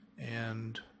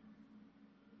 and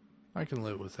I can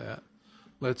live with that.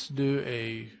 Let's do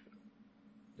a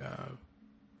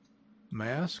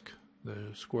mask,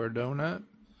 the square donut.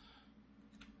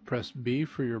 Press B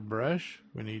for your brush.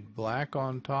 We need black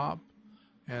on top,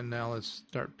 and now let's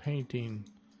start painting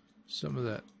some of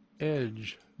that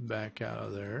edge back out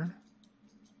of there.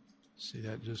 See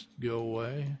that just go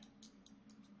away.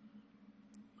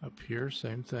 Up here,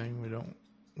 same thing. We don't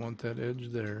want that edge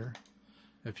there.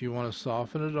 If you want to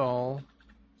soften it all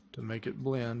to make it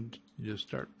blend, you just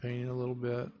start painting a little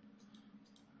bit.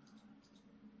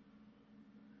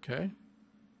 Okay,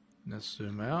 let's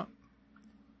zoom out.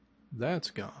 That's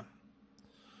gone.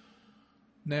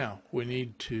 Now we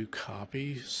need to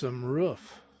copy some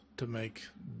roof to make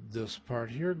this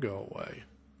part here go away.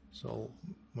 So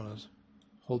I'm going to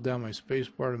hold down my space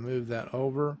bar to move that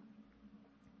over.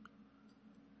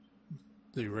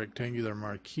 The rectangular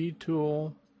marquee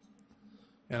tool,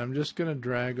 and I'm just going to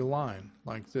drag a line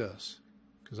like this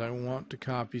because I want to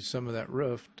copy some of that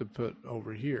roof to put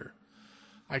over here.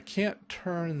 I can't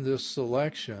turn this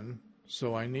selection,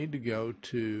 so I need to go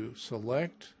to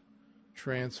Select,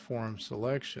 Transform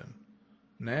Selection.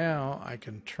 Now I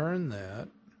can turn that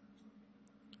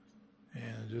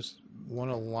and just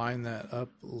want to line that up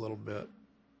a little bit.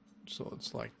 So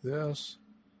it's like this.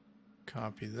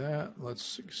 Copy that.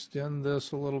 Let's extend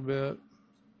this a little bit.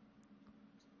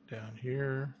 Down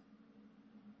here.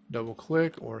 Double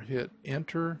click or hit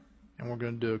enter, and we're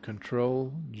going to do a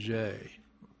Control J.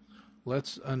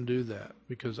 Let's undo that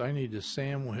because I need to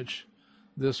sandwich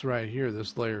this right here.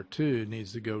 This layer 2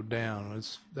 needs to go down.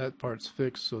 That part's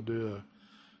fixed, so do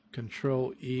a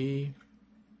Control E,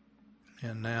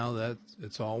 and now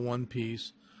it's all one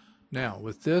piece. Now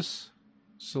with this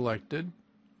selected,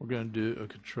 we're going to do a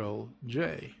Control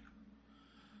J.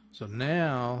 So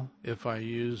now if I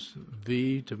use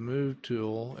V to move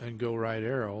tool and go right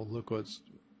arrow, look what's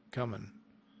coming.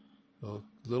 A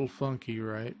little funky,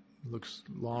 right? Looks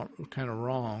kind of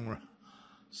wrong.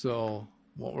 So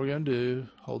what we're going to do,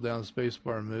 hold down the space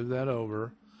bar and move that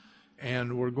over,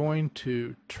 and we're going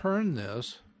to turn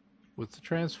this with the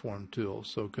transform tool.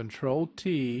 So Control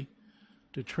T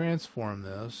to transform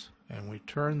this, and we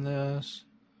turn this,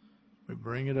 we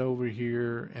bring it over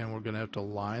here, and we're going to have to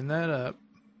line that up.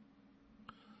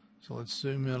 So let's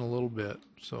zoom in a little bit.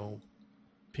 So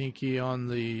pinky on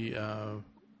the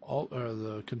Alt or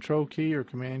the Control key or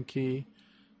Command key,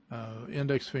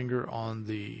 index finger on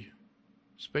the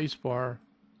space bar,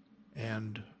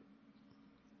 and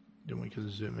then we can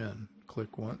zoom in.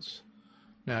 Click once.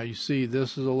 Now you see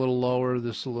this is a little lower,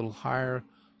 this is a little higher.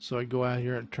 So I go out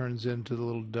here, it turns into the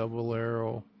little double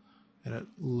arrow, and it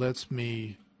lets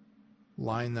me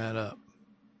line that up.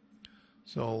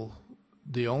 So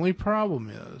the only problem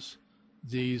is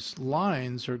these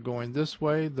lines are going this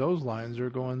way, those lines are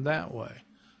going that way.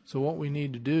 So what we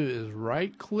need to do is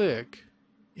right click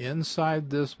inside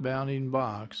this bounding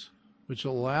box, which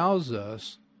allows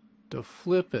us to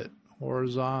flip it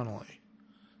horizontally.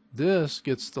 This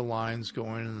gets the lines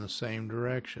going in the same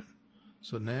direction.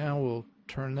 So now we'll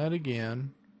turn that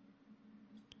again,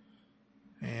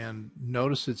 and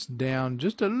notice it's down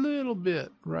just a little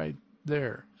bit right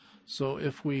there. So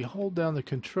if we hold down the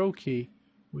Control key,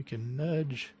 we can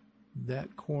nudge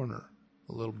that corner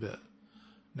a little bit.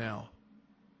 Now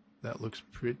that looks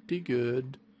pretty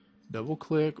good. Double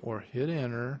click or hit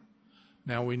enter.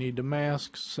 Now we need to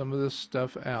mask some of this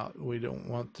stuff out. We don't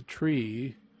want the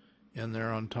tree in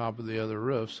there on top of the other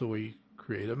roof, so we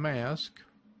create a mask.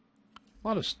 A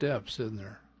lot of steps in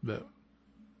there, but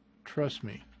trust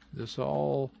me, this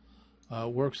all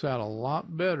works out a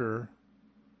lot better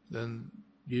than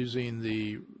using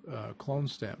the clone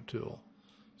stamp tool.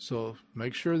 So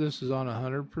make sure this is on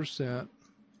 100%,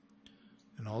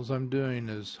 and all I'm doing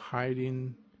is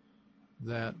hiding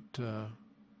that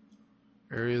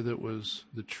area that was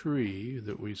the tree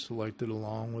that we selected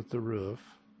along with the roof.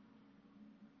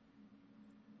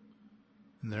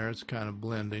 And there it's kind of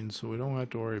blending, so we don't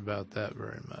have to worry about that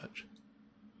very much.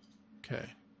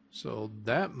 Okay, so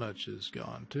that much is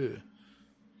gone too.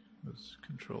 Let's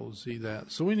Control Z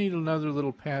that. So we need another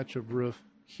little patch of roof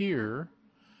here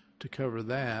to cover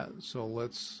that. So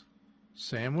let's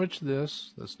sandwich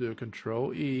this. Let's do a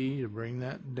Control E to bring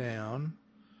that down,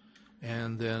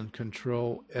 and then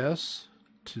Control S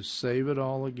to save it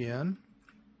all again.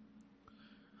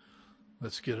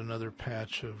 Let's get another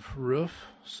patch of roof.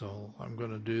 So I'm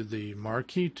going to do the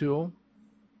marquee tool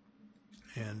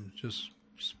and just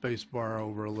space bar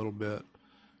over a little bit,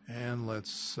 and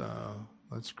let's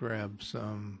grab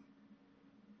some,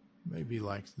 maybe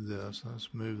like this. Let's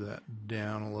move that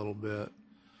down a little bit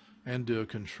and do a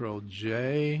Control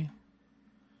J.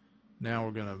 Now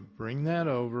we're going to bring that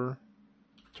over,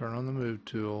 turn on the move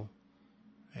tool,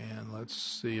 and let's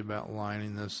see about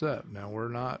lining this up. Now we're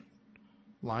not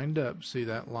lined up. See,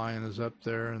 that line is up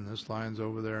there and this line's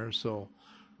over there, so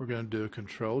we're going to do a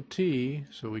Control T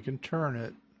so we can turn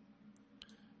it,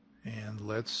 and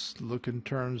let's look in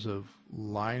terms of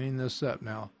lining this up.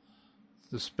 Now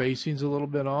the spacing's a little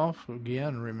bit off.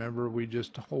 Again, remember, we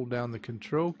just hold down the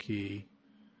Control key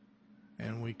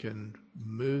and we can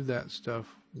move that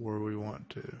stuff where we want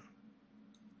to.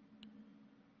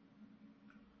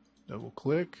 Double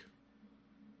click.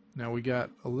 Now we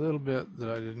got a little bit that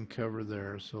I didn't cover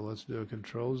there, so let's do a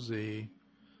Control Z.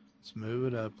 Let's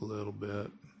move it up a little bit,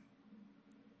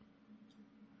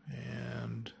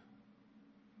 and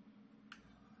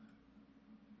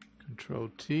Control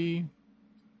T.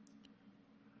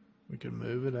 We can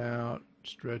move it out,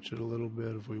 stretch it a little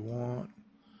bit if we want.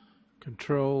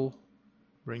 Control,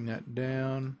 bring that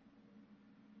down.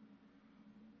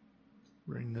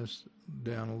 Bring this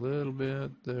down a little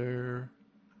bit there.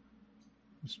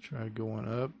 Let's try going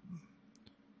up.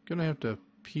 Gonna have to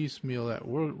piecemeal that.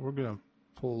 We're gonna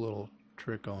pull a little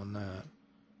trick on that.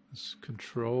 Let's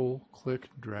Control, click,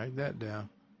 drag that down.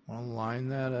 I want to line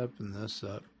that up and this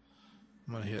up.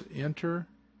 I'm gonna hit enter.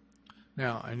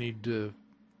 Now I need to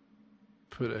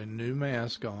put a new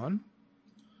mask on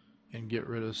and get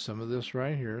rid of some of this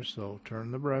right here. So turn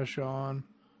the brush on.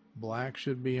 Black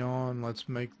should be on. Let's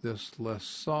make this less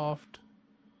soft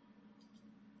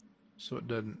so it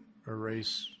doesn't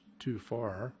erase too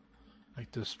far.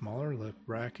 Make this smaller, left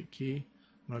bracket key.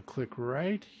 I'm going to click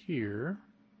right here,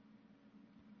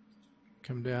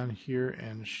 come down here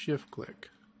and shift click.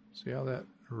 See how that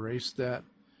erased that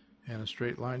in a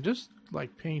straight line, just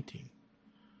like painting.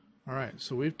 Alright,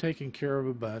 so we've taken care of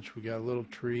a bunch. We got a little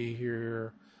tree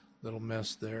here, little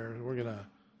mess there. We're going to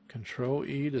Control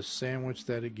E to sandwich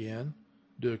that again.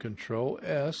 Do a Control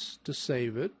S to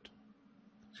save it.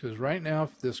 Because right now,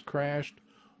 if this crashed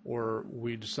or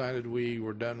we decided we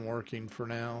were done working for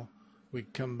now, we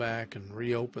come back and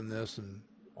reopen this and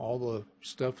all the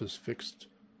stuff is fixed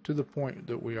to the point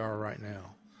that we are right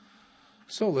now.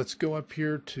 So let's go up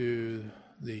here to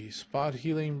the spot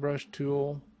healing brush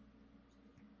tool.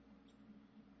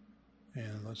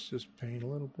 And let's just paint a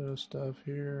little bit of stuff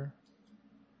here.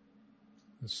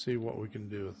 Let's see what we can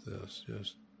do with this.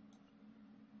 Just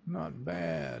not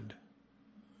bad.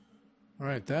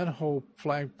 Alright, that whole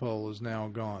flagpole is now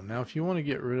gone. Now if you want to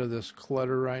get rid of this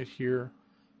clutter right here,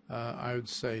 I would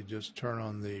say just turn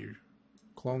on the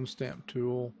clone stamp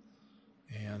tool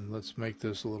and let's make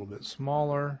this a little bit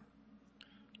smaller.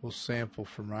 We'll sample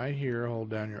from right here. Hold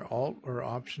down your Alt or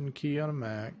Option key on a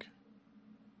Mac.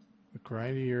 Look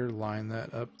right here, line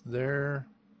that up there,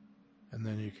 and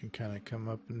then you can kind of come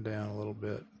up and down a little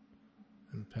bit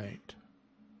and paint.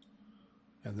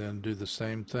 And then do the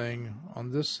same thing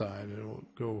on this side. It will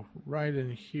go right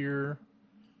in here,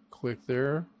 click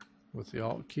there with the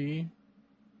Alt key,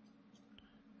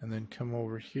 and then come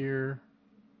over here,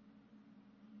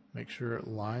 make sure it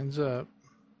lines up,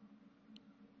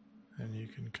 and you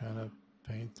can kind of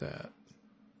paint that.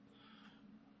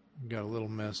 Got a little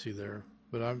messy there,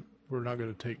 but we're not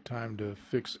going to take time to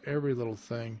fix every little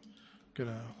thing. Going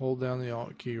to hold down the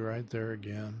Alt key right there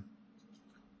again.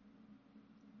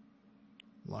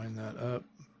 Line that up.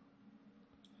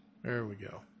 There we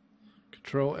go.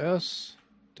 Control S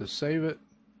to save it.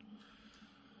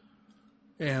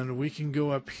 And we can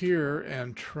go up here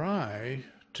and try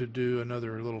to do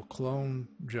another little clone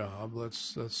job.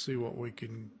 Let's see what we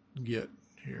can get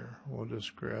here. We'll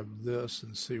just grab this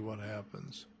and see what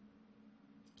happens.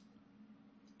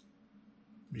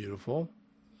 Beautiful.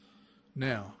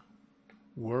 Now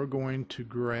we're going to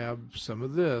grab some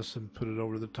of this and put it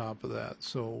over the top of that.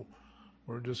 So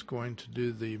we're just going to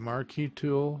do the marquee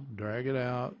tool, drag it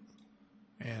out,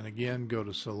 and again go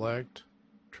to Select,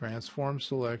 Transform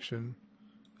Selection,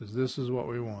 because this is what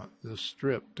we want, this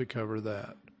strip to cover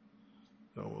that.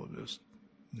 So we'll just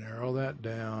narrow that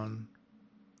down.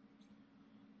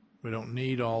 We don't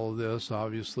need all of this,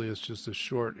 obviously it's just a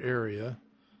short area,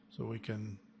 so we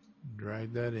can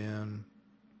drag that in.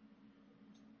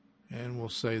 And we'll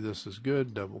say this is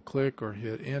good, double click or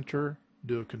hit enter,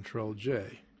 do a Control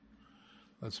J.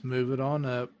 Let's move it on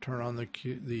up, turn on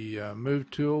the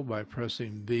move tool by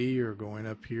pressing V or going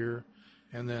up here,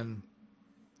 and then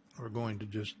we're going to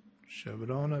just shove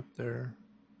it on up there,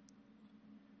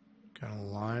 kind of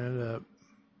line it up,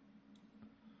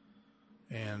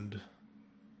 and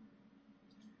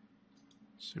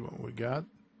see what we got.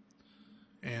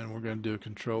 And we're going to do a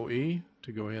Control E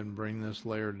to go ahead and bring this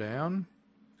layer down,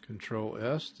 Control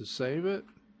S to save it,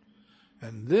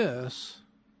 and this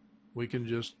we can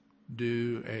just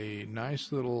do a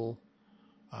nice little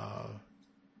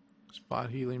spot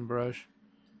healing brush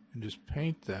and just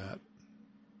paint that,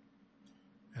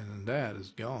 and then that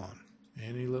is gone.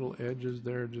 Any little edges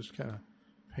there, just kind of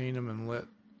paint them and let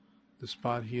the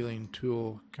spot healing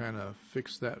tool kind of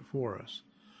fix that for us.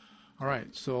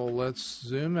 Alright, so let's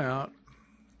zoom out.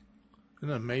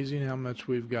 Isn't it amazing how much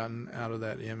we've gotten out of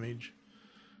that image?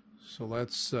 So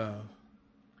let's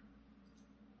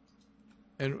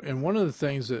and one of the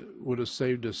things that would have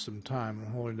saved us some time,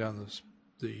 I'm holding down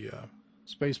the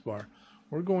space bar,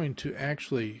 we're going to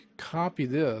actually copy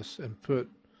this and put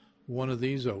one of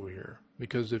these over here,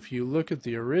 because if you look at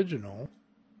the original,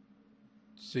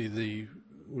 see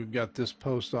we've got this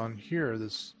post on here,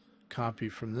 this copy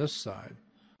from this side.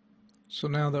 So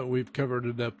now that we've covered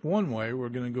it up one way, we're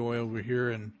going to go over here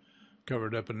and cover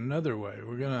it up in another way.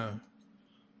 We're going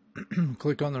to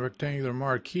click on the rectangular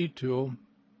marquee tool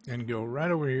and go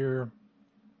right over here,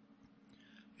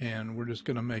 and we're just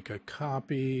going to make a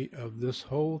copy of this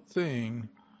whole thing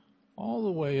all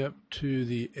the way up to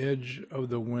the edge of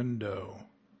the window.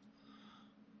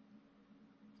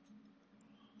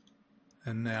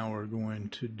 And now we're going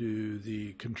to do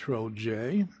the Control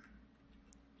J,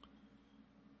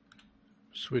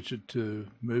 switch it to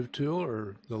Move Tool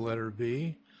or the letter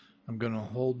V, I'm going to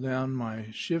hold down my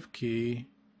shift key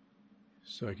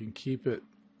so I can keep it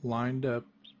lined up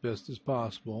as best as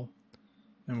possible.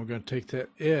 And we're going to take that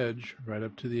edge right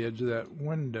up to the edge of that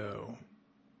window.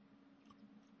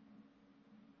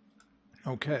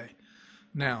 Okay,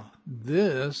 now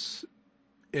this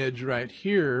edge right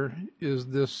here is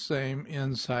this same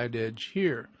inside edge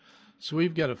here. So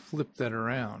we've got to flip that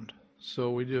around. So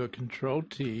we do a Control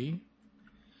T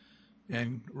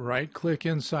and right click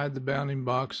inside the bounding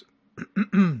box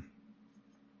and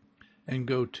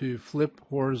go to flip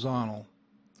horizontal.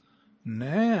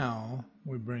 Now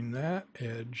we bring that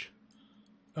edge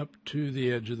up to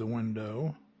the edge of the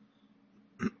window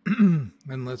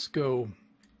and let's go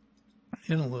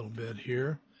in a little bit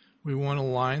here. We want to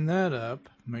line that up,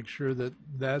 make sure that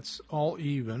that's all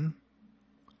even.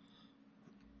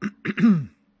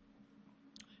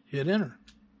 Hit enter.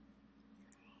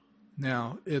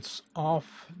 Now it's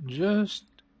off just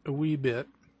a wee bit,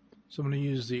 so I'm going to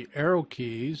use the arrow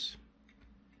keys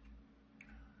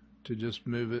to just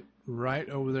move it right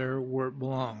over there where it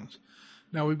belongs.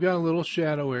 Now we've got a little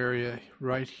shadow area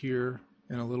right here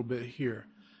and a little bit here,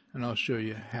 and I'll show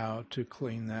you how to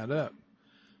clean that up.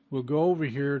 We'll go over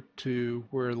here to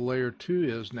where layer 2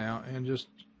 is now and just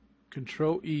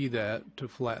Control E that to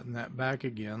flatten that back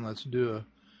again. Let's do a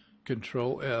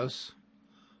Control S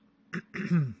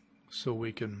so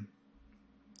we can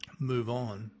move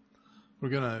on. We're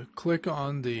going to click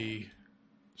on the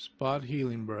spot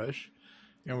healing brush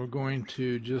and we're going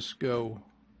to just go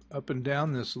up and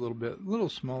down this a little bit, a little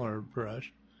smaller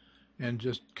brush, and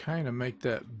just kind of make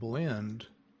that blend.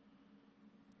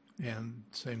 And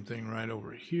same thing right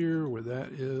over here where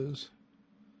that is.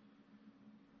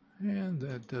 And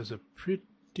that does a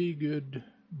pretty good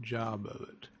job of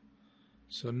it.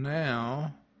 So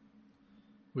now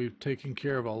we've taken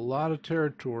care of a lot of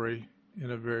territory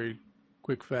in a very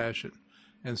quick fashion.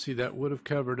 And see, that would have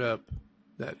covered up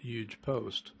that huge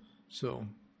post. So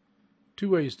 2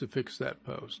 ways to fix that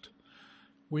post.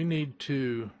 We need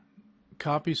to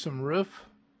copy some roof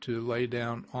to lay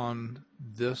down on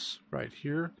this right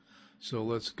here. So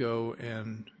let's go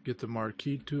and get the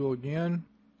marquee tool again,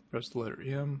 press the letter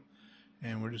M,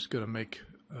 and we're just going to make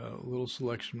a little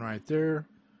selection right there.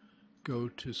 Go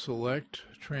to select,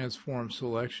 transform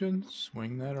selection,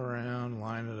 swing that around,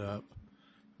 line it up.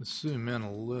 Let's zoom in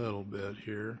a little bit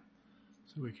here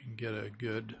so we can get a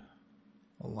good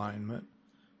alignment.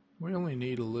 We only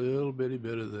need a little bitty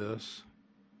bit of this.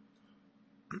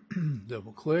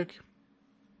 Double click,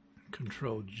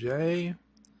 Control J,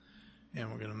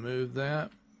 and we're going to move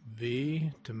that,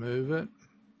 V to move it,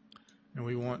 and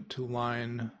we want to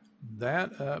line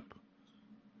that up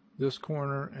this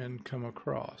corner and come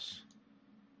across.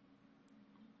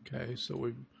 Okay, so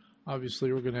we're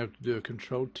going to have to do a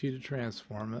Control T to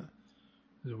transform it.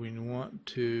 So we want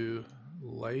to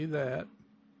lay that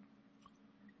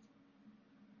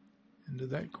into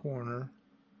that corner,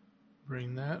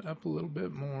 bring that up a little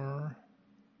bit more.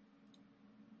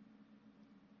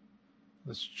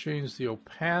 Let's change the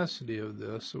opacity of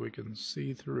this so we can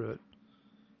see through it.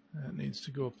 That needs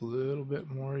to go up a little bit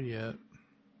more yet.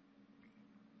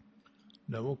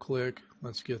 Double click.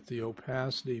 Let's get the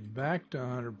opacity back to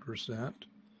 100%.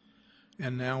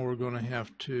 And now we're going to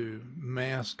have to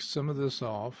mask some of this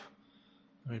off.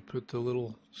 Let me put the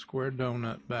little square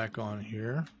donut back on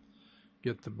here.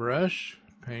 Get the brush,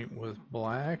 paint with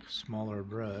black, smaller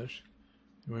brush.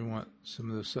 And we want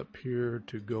some of this up here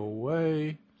to go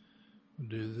away. We'll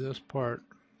do this part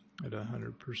at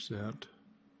 100%.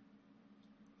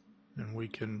 And we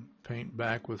can paint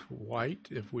back with white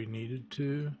if we needed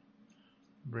to.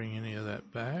 Bring any of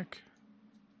that back.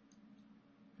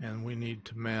 And we need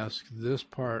to mask this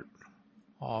part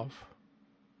off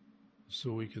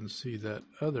so we can see that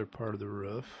other part of the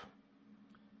roof.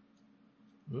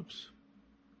 Whoops.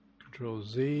 Control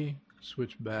Z,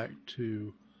 switch back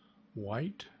to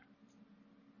white.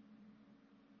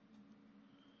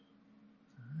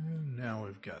 And now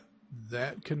we've got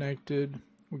that connected.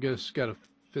 We just got to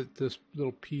fit this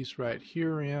little piece right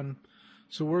here in.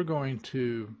 So we're going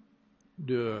to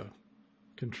do a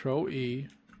Control E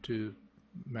to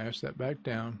mash that back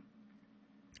down.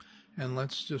 And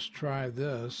let's just try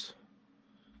this.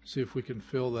 See if we can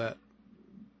fill that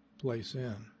place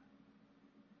in.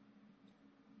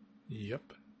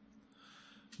 Yep.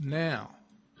 Now,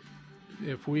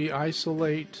 if we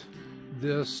isolate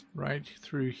this right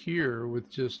through here with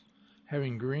just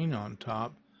having green on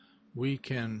top, we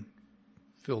can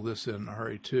fill this in a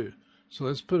hurry too. So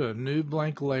let's put a new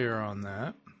blank layer on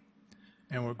that,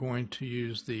 and we're going to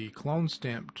use the clone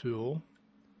stamp tool.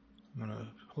 I'm going to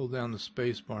hold down the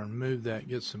space bar and move that,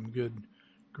 get some good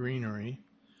greenery.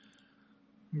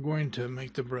 I'm going to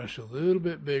make the brush a little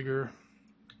bit bigger.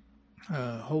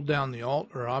 Hold down the Alt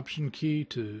or Option key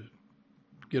to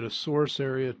get a source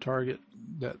area, target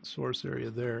that source area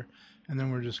there, and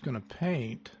then we're just going to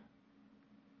paint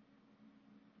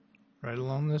right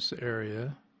along this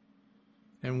area.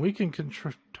 And we can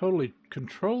totally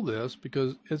control this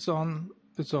because it's on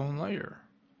its own layer.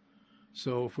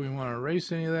 So if we want to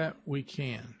erase any of that, we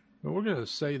can. But we're going to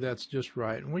say that's just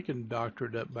right, and we can doctor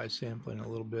it up by sampling a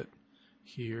little bit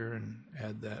here and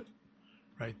add that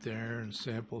right there and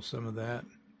sample some of that.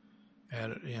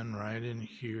 Add it in right in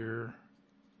here.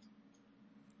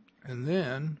 And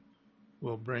then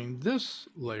we'll bring this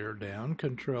layer down,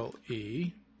 Control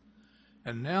E.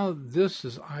 And now this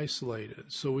is isolated,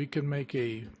 so we can make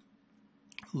a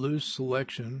loose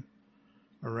selection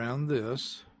around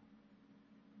this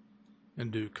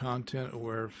and do content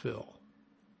aware fill.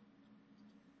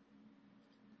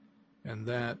 And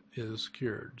that is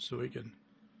cured. So we can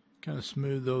kind of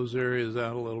smooth those areas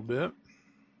out a little bit.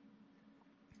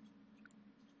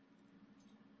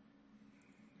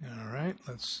 All right,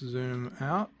 let's zoom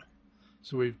out.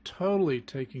 So we've totally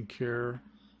taken care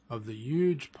of the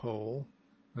huge pole.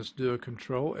 Let's do a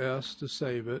Control S to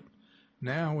save it.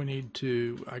 Now we need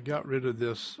to, I got rid of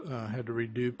this, had to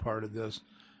redo part of this.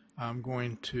 I'm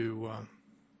going to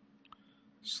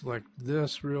select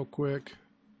this real quick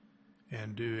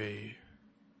and do a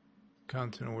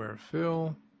content aware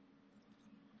fill.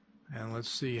 And let's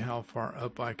see how far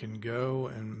up I can go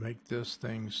and make this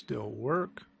thing still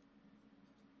work.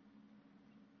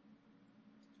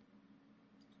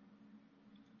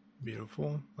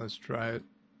 Beautiful. Let's try it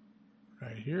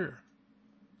right here.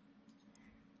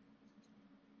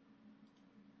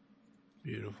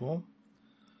 Beautiful.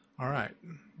 All right.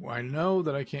 Well, I know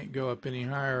that I can't go up any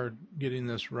higher getting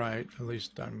this right. At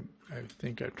least I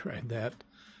think I tried that.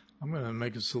 I'm going to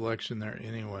make a selection there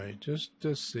anyway, just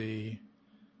to see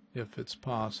if it's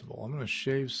possible. I'm going to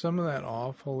shave some of that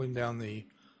off, holding down the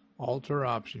Alt or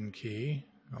Option key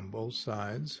on both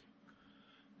sides,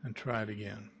 and try it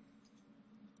again.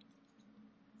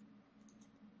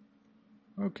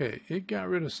 Okay, it got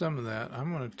rid of some of that.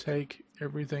 I'm going to take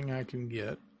everything I can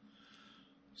get.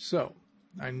 So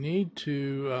I need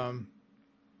to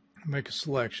make a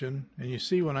selection, and you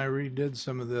see when I redid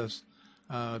some of this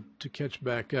to catch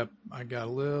back up, I got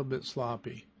a little bit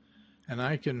sloppy, and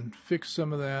I can fix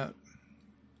some of that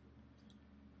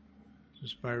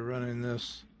just by running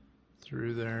this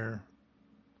through there.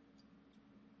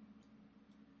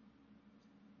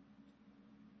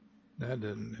 That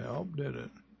didn't help, did it?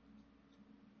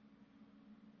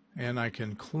 And I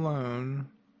can clone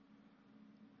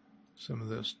some of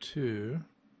this too.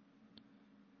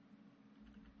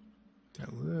 Get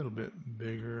a little bit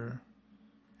bigger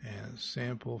and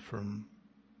sample from,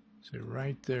 say,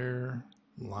 right there.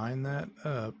 Line that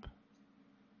up.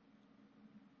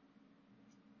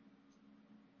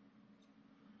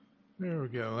 There we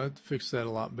go. That fixed that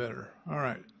a lot better. All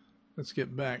right, let's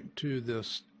get back to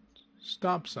this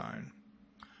stop sign.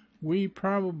 We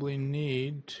probably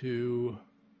need to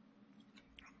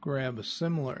grab a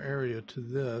similar area to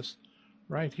this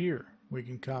right here. We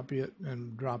can copy it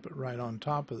and drop it right on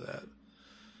top of that.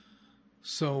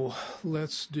 So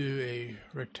let's do a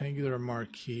rectangular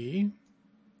marquee.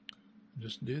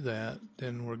 Just do that.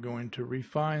 Then we're going to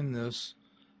refine this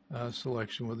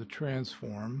selection with a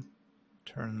transform.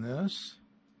 Turn this,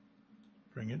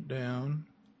 bring it down,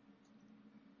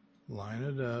 line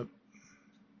it up,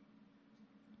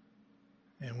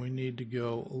 and we need to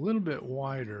go a little bit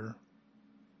wider.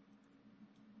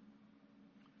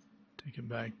 Take it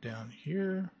back down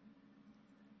here,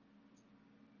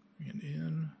 bring it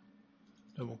in,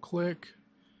 double click,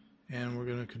 and we're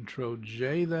going to Control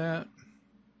J that,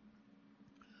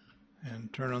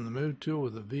 and turn on the Move tool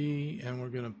with a V, and we're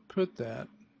going to put that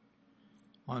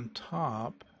on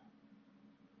top.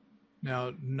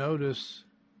 Now notice,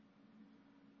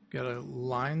 got to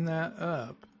line that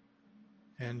up,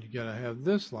 and you got to have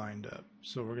this lined up.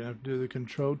 So we're going to have to do the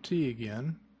Control T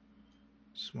again,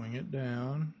 swing it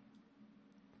down.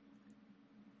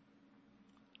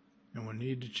 And we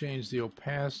need to change the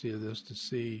opacity of this to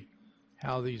see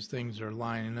how these things are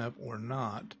lining up or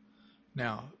not.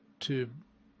 Now, to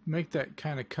make that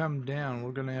kind of come down,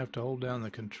 we're going to have to hold down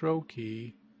the Control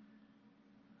key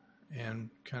and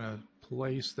kind of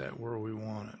place that where we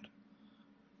want it.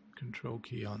 Control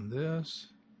key on this.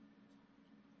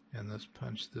 And let's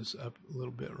punch this up a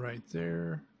little bit right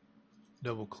there.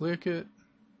 Double click it.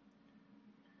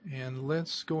 And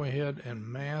let's go ahead and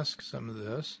mask some of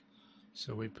this.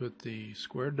 So we put the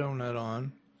square donut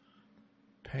on,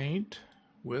 paint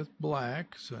with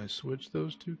black, so I switch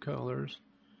those two colors,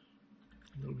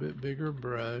 a little bit bigger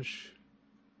brush,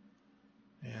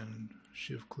 and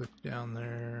shift click down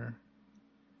there.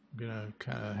 We're gonna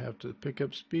kind of have to pick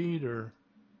up speed, or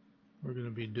we're gonna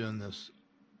be doing this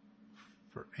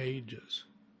for ages.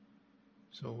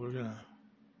 So we're gonna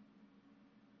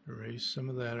erase some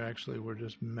of that. Actually, we're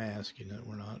just masking it,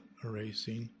 we're not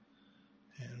erasing.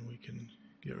 And we can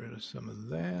get rid of some of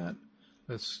that.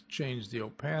 Let's change the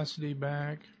opacity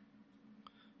back.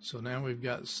 So now we've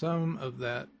got some of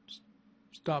that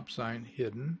stop sign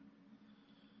hidden.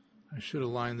 I should have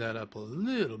lined that up a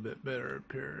little bit better,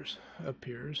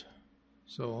 appears.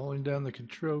 So holding down the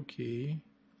control key,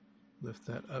 lift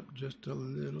that up just a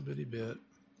little bitty bit.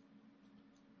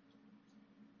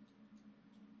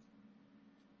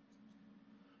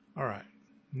 All right,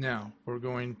 now we're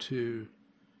going to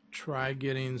try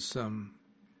getting some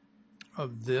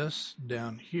of this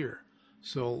down here.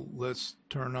 So let's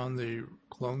turn on the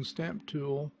clone stamp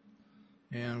tool,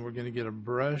 and we're going to get a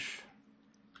brush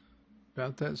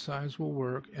about that size will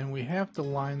work, and we have to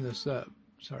line this up.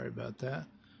 Sorry about that.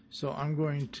 So I'm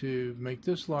going to make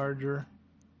this larger.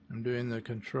 I'm doing the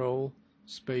control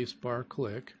space bar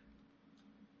click,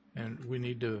 and we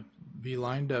need to be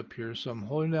lined up here. So I'm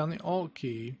holding down the Alt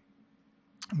key.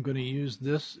 I'm going to use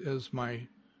this as my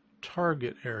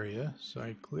target area. So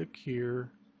I click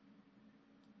here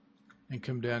and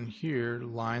come down here,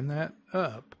 line that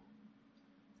up,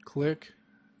 click,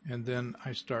 and then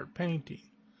I start painting.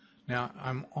 Now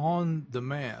I'm on the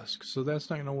mask, so that's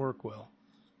not going to work well.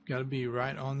 Got to be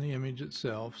right on the image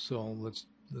itself. So let's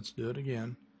do it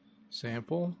again.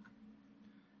 Sample,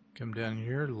 come down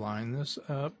here, line this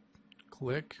up,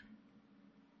 click,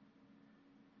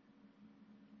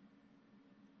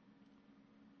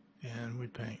 and we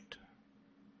paint.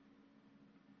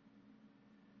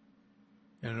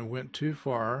 And it went too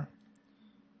far,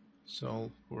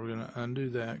 so we're going to undo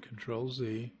that, Control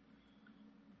Z.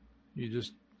 You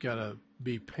just got to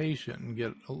be patient and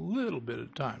get a little bit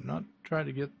of time, not try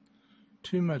to get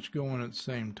too much going at the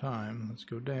same time. Let's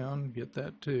go down, get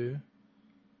that too.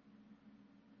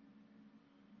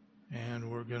 And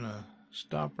we're going to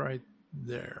stop right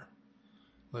there.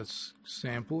 Let's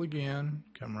sample again,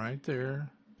 come right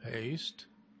there, paste,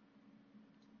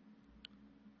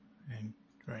 and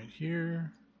right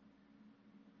here,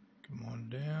 come on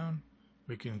down.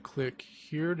 We can click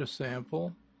here to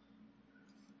sample,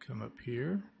 come up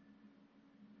here,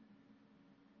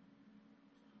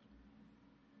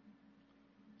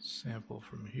 sample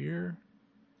from here,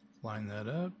 line that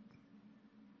up.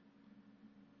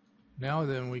 Now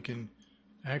then we can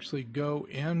actually go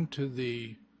into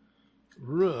the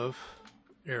roof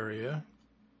area,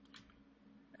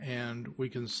 and we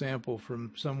can sample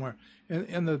from somewhere.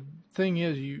 And the thing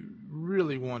is, you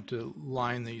really want to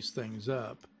line these things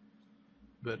up,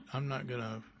 but I'm not going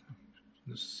to, for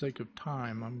the sake of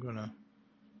time, I'm going to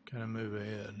kind of move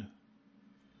ahead.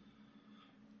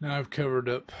 Now I've covered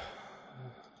up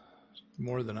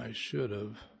more than I should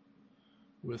have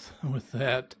with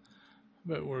that,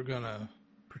 but we're going to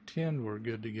pretend we're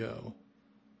good to go.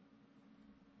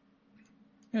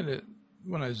 And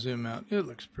when I zoom out, it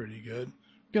looks pretty good.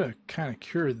 I'm going to kind of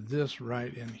cure this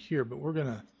right in here, but we're going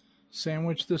to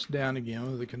sandwich this down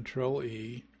again with the Control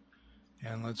E,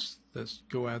 and let's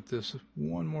go at this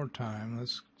one more time.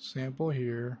 Let's sample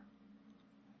here,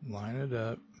 line it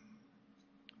up.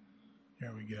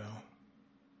 There we go.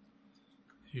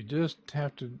 You just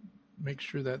have to make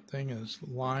sure that thing is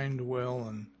lined well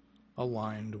and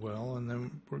aligned well, and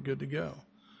then we're good to go.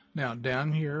 Now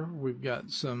down here we've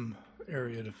got some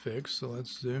area to fix, so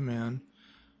let's zoom in.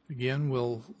 Again,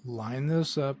 we'll line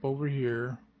this up over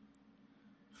here,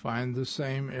 find the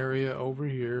same area over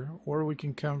here, or we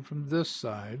can come from this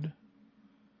side,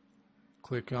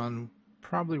 click on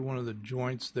probably one of the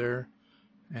joints there,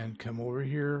 and come over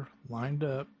here, lined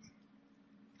up,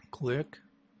 click,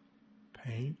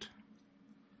 paint.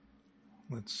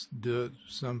 Let's do it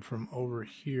some from over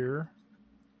here,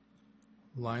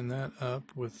 line that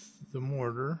up with the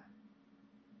mortar.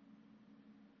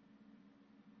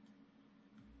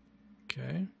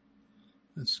 Okay,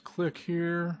 let's click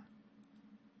here,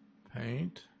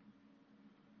 paint,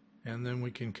 and then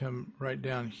we can come right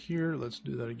down here. Let's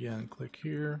do that again. Click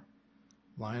here,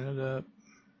 line it up,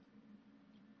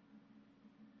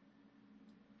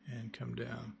 and come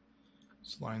down.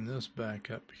 Let's line this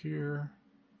back up here.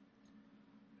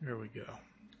 There we go.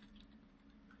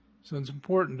 So it's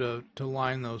important to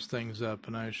line those things up,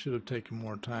 and I should have taken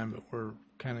more time, but we're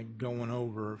kind of going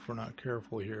over if we're not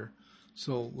careful here.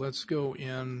 So let's go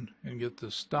in and get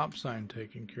the stop sign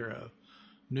taken care of.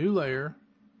 New layer.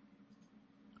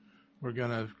 We're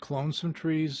going to clone some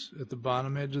trees at the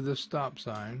bottom edge of this stop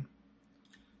sign.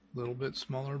 a little bit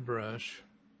smaller brush,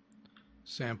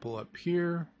 sample up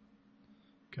here,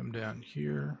 come down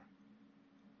here.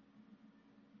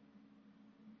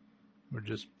 We're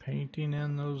just painting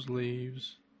in those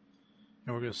leaves,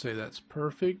 and we're going to say that's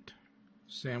perfect.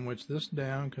 Sandwich this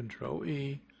down, Control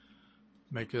E,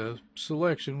 make a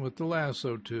selection with the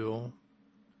lasso tool,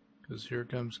 because here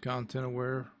comes content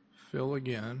aware fill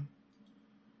again.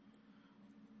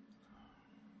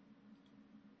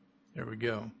 There we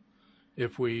go.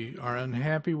 If we are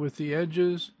unhappy with the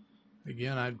edges,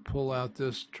 again, I'd pull out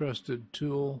this trusted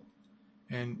tool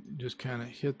and just kind of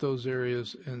hit those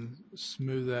areas and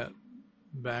smooth that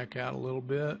back out a little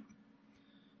bit.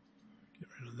 Get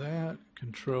rid of that.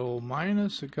 Control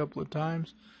minus a couple of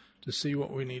times to see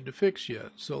what we need to fix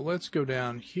yet. So let's go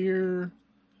down here,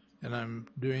 and I'm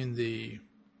doing the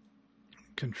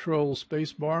Control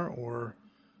spacebar or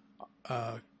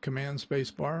Command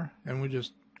spacebar, and we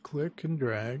just click and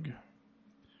drag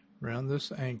around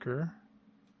this anchor.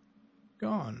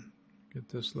 Gone. Get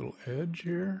this little edge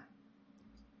here.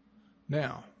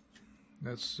 Now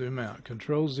let's zoom out.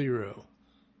 Control 0.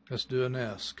 Let's do an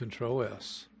S. Control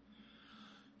S.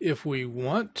 If we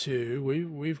want to,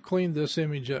 we've cleaned this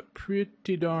image up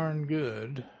pretty darn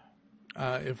good.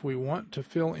 If we want to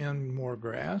fill in more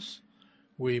grass,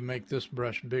 we make this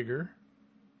brush bigger.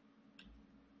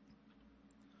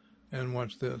 And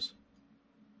watch this.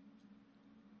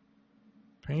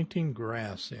 Painting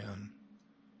grass in.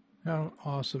 How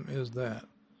awesome is that?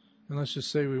 And let's just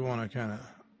say we want to kind of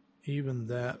even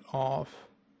that off.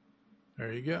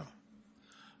 There you go.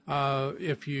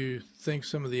 If you think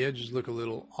some of the edges look a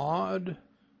little odd,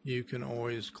 you can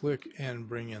always click and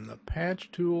bring in the patch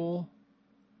tool,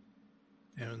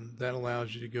 and that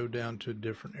allows you to go down to a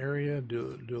different area,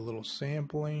 do a little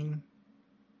sampling,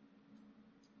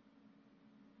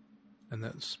 and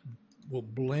that will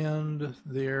blend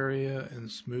the area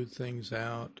and smooth things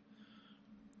out.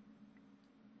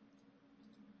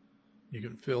 You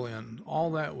can fill in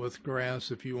all that with grass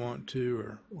if you want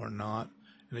to, or not.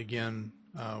 And again,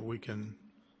 we can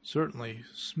certainly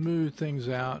smooth things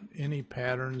out. Any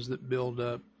patterns that build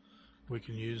up, we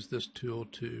can use this tool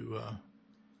to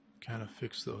kind of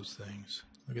fix those things.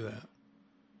 Look at that.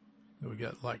 We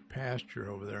got like pasture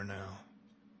over there now.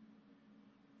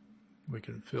 We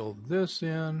can fill this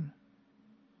in.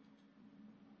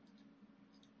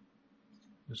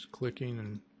 Just clicking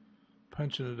and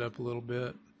punching it up a little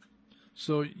bit.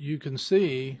 So you can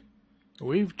see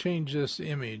we've changed this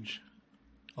image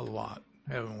a lot,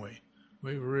 haven't we?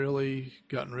 We've really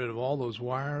gotten rid of all those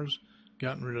wires,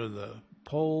 gotten rid of the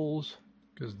poles,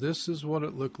 because this is what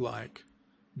it looked like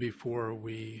before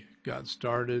we got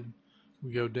started.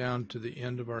 We go down to the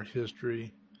end of our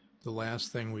history. The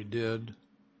last thing we did,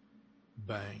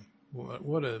 bang.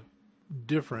 What a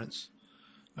difference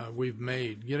we've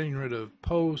made, getting rid of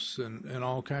posts and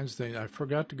all kinds of things. I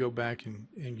forgot to go back and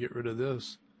get rid of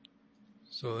this.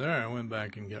 So there, I went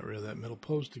back and got rid of that middle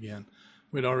post again.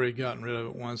 We'd already gotten rid of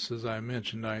it once, as I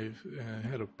mentioned. I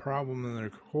had a problem in the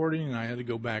recording, and I had to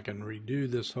go back and redo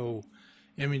this whole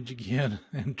image again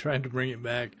and tried to bring it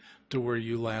back to where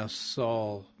you last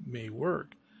saw me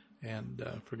work, and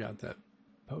forgot that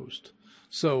post.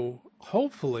 So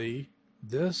hopefully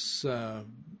this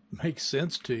makes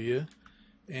sense to you,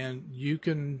 and you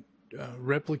can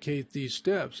replicate these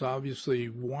steps. Obviously,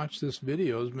 watch this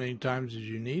video as many times as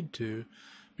you need to,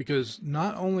 because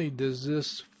not only does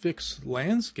this fix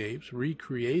landscapes,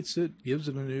 recreates it, gives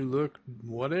it a new look,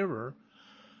 whatever,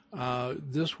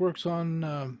 this works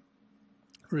on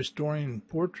restoring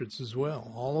portraits as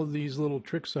well. All of these little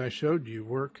tricks I showed you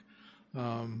work.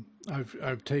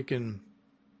 I've taken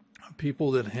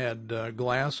people that had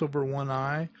glass over one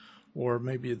eye, or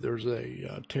maybe there's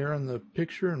a tear in the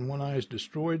picture and one eye is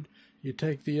destroyed. You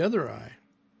take the other eye,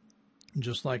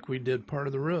 just like we did part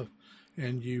of the roof,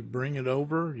 and you bring it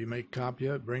over, you make a copy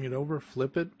of it, bring it over,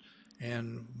 flip it,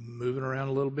 and move it around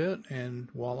a little bit,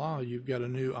 and voila, you've got a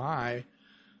new eye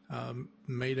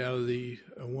made out of the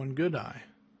one good eye.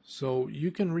 So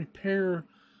you can repair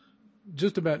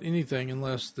just about anything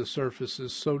unless the surface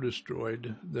is so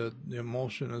destroyed that the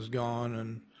emulsion is gone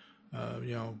and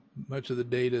much of the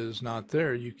data is not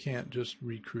there. You can't just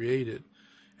recreate it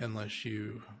unless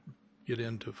you get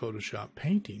into Photoshop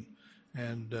painting,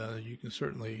 and you can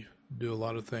certainly do a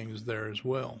lot of things there as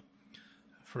well.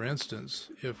 For instance,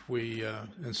 if we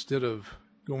instead of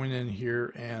going in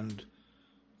here and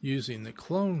using the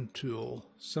clone tool,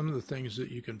 some of the things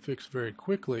that you can fix very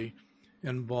quickly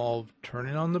involve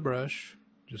turning on the brush,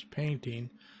 just painting,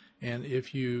 and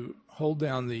if you hold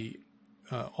down the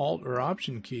Alt or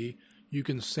Option key, you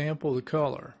can sample the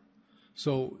color.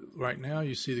 So right now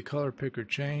you see the color picker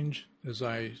change. As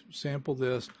I sample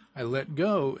this, I let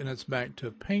go and it's back to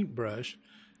a paintbrush,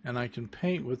 and I can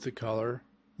paint with the color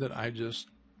that I just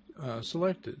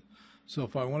selected. So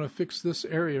if I want to fix this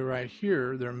area right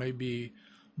here, there may be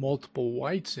multiple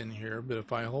whites in here, but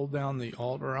if I hold down the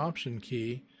Alt or Option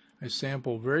key, I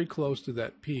sample very close to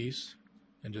that piece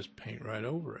and just paint right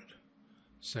over it.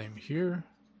 Same here,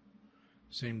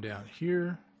 same down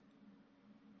here.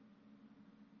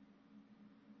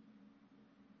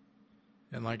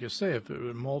 And like I say, if there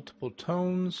were multiple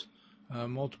tones,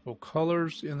 multiple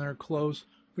colors in there close,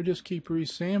 we just keep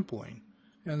resampling.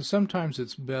 And sometimes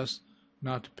it's best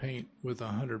not to paint with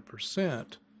 100%.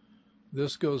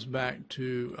 This goes back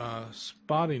to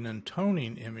spotting and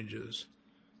toning images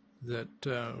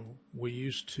that we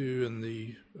used to in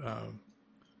the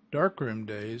darkroom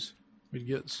days. We'd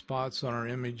get spots on our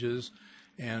images,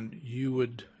 and you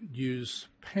would use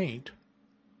paint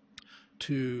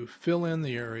to fill in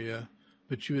the area,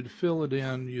 but you would fill it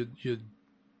in, you'd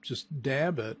just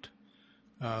dab it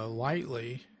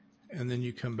lightly, and then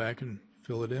you come back and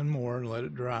fill it in more and let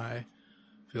it dry,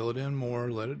 fill it in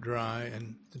more, let it dry,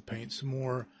 and paint some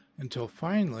more until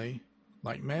finally,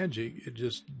 like magic, it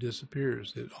just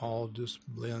disappears. It all just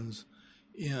blends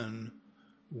in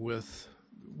with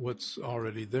what's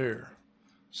already there.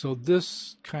 So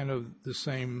this kind of the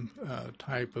same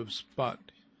type of spot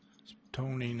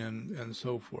toning and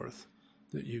so forth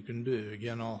that you can do.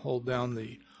 Again, I'll hold down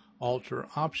the Alt or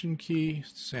Option key,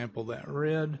 sample that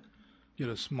red, get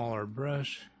a smaller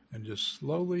brush, and just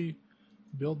slowly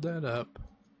build that up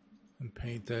and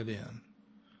paint that in.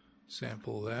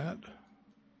 Sample that.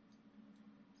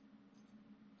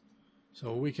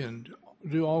 So we can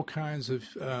do all kinds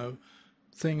of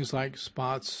things like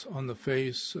spots on the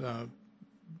face,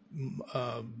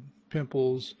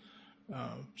 pimples,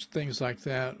 things like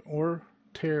that, or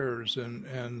tears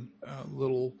and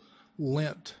little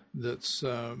lint that's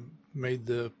made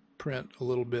the print a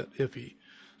little bit iffy.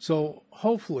 So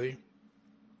hopefully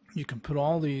you can put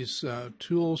all these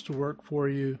tools to work for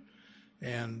you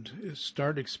and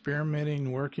start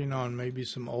experimenting, working on maybe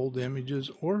some old images,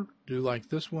 or do like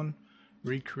this one,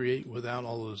 recreate without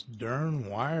all those darn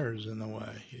wires in the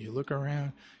way. You look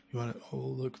around, you want to, oh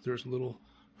look, there's little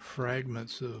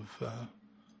fragments of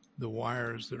the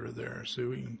wires that are there, so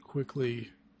we can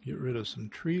quickly get rid of some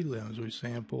tree limbs. We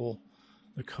sample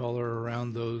the color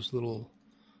around those little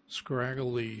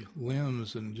scraggly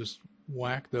limbs and just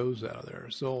whack those out of there.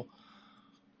 So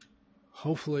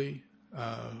hopefully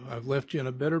I've left you in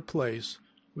a better place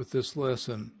with this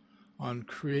lesson on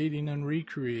creating and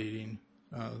recreating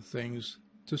things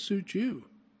to suit you.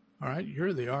 All right,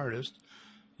 you're the artist.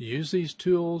 Use these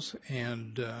tools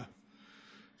and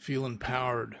feel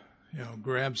empowered. You know,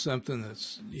 grab something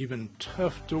that's even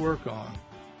tough to work on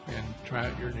and try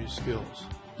out your new skills.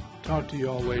 Talk to you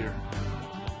all later.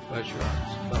 Bless your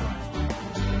hearts.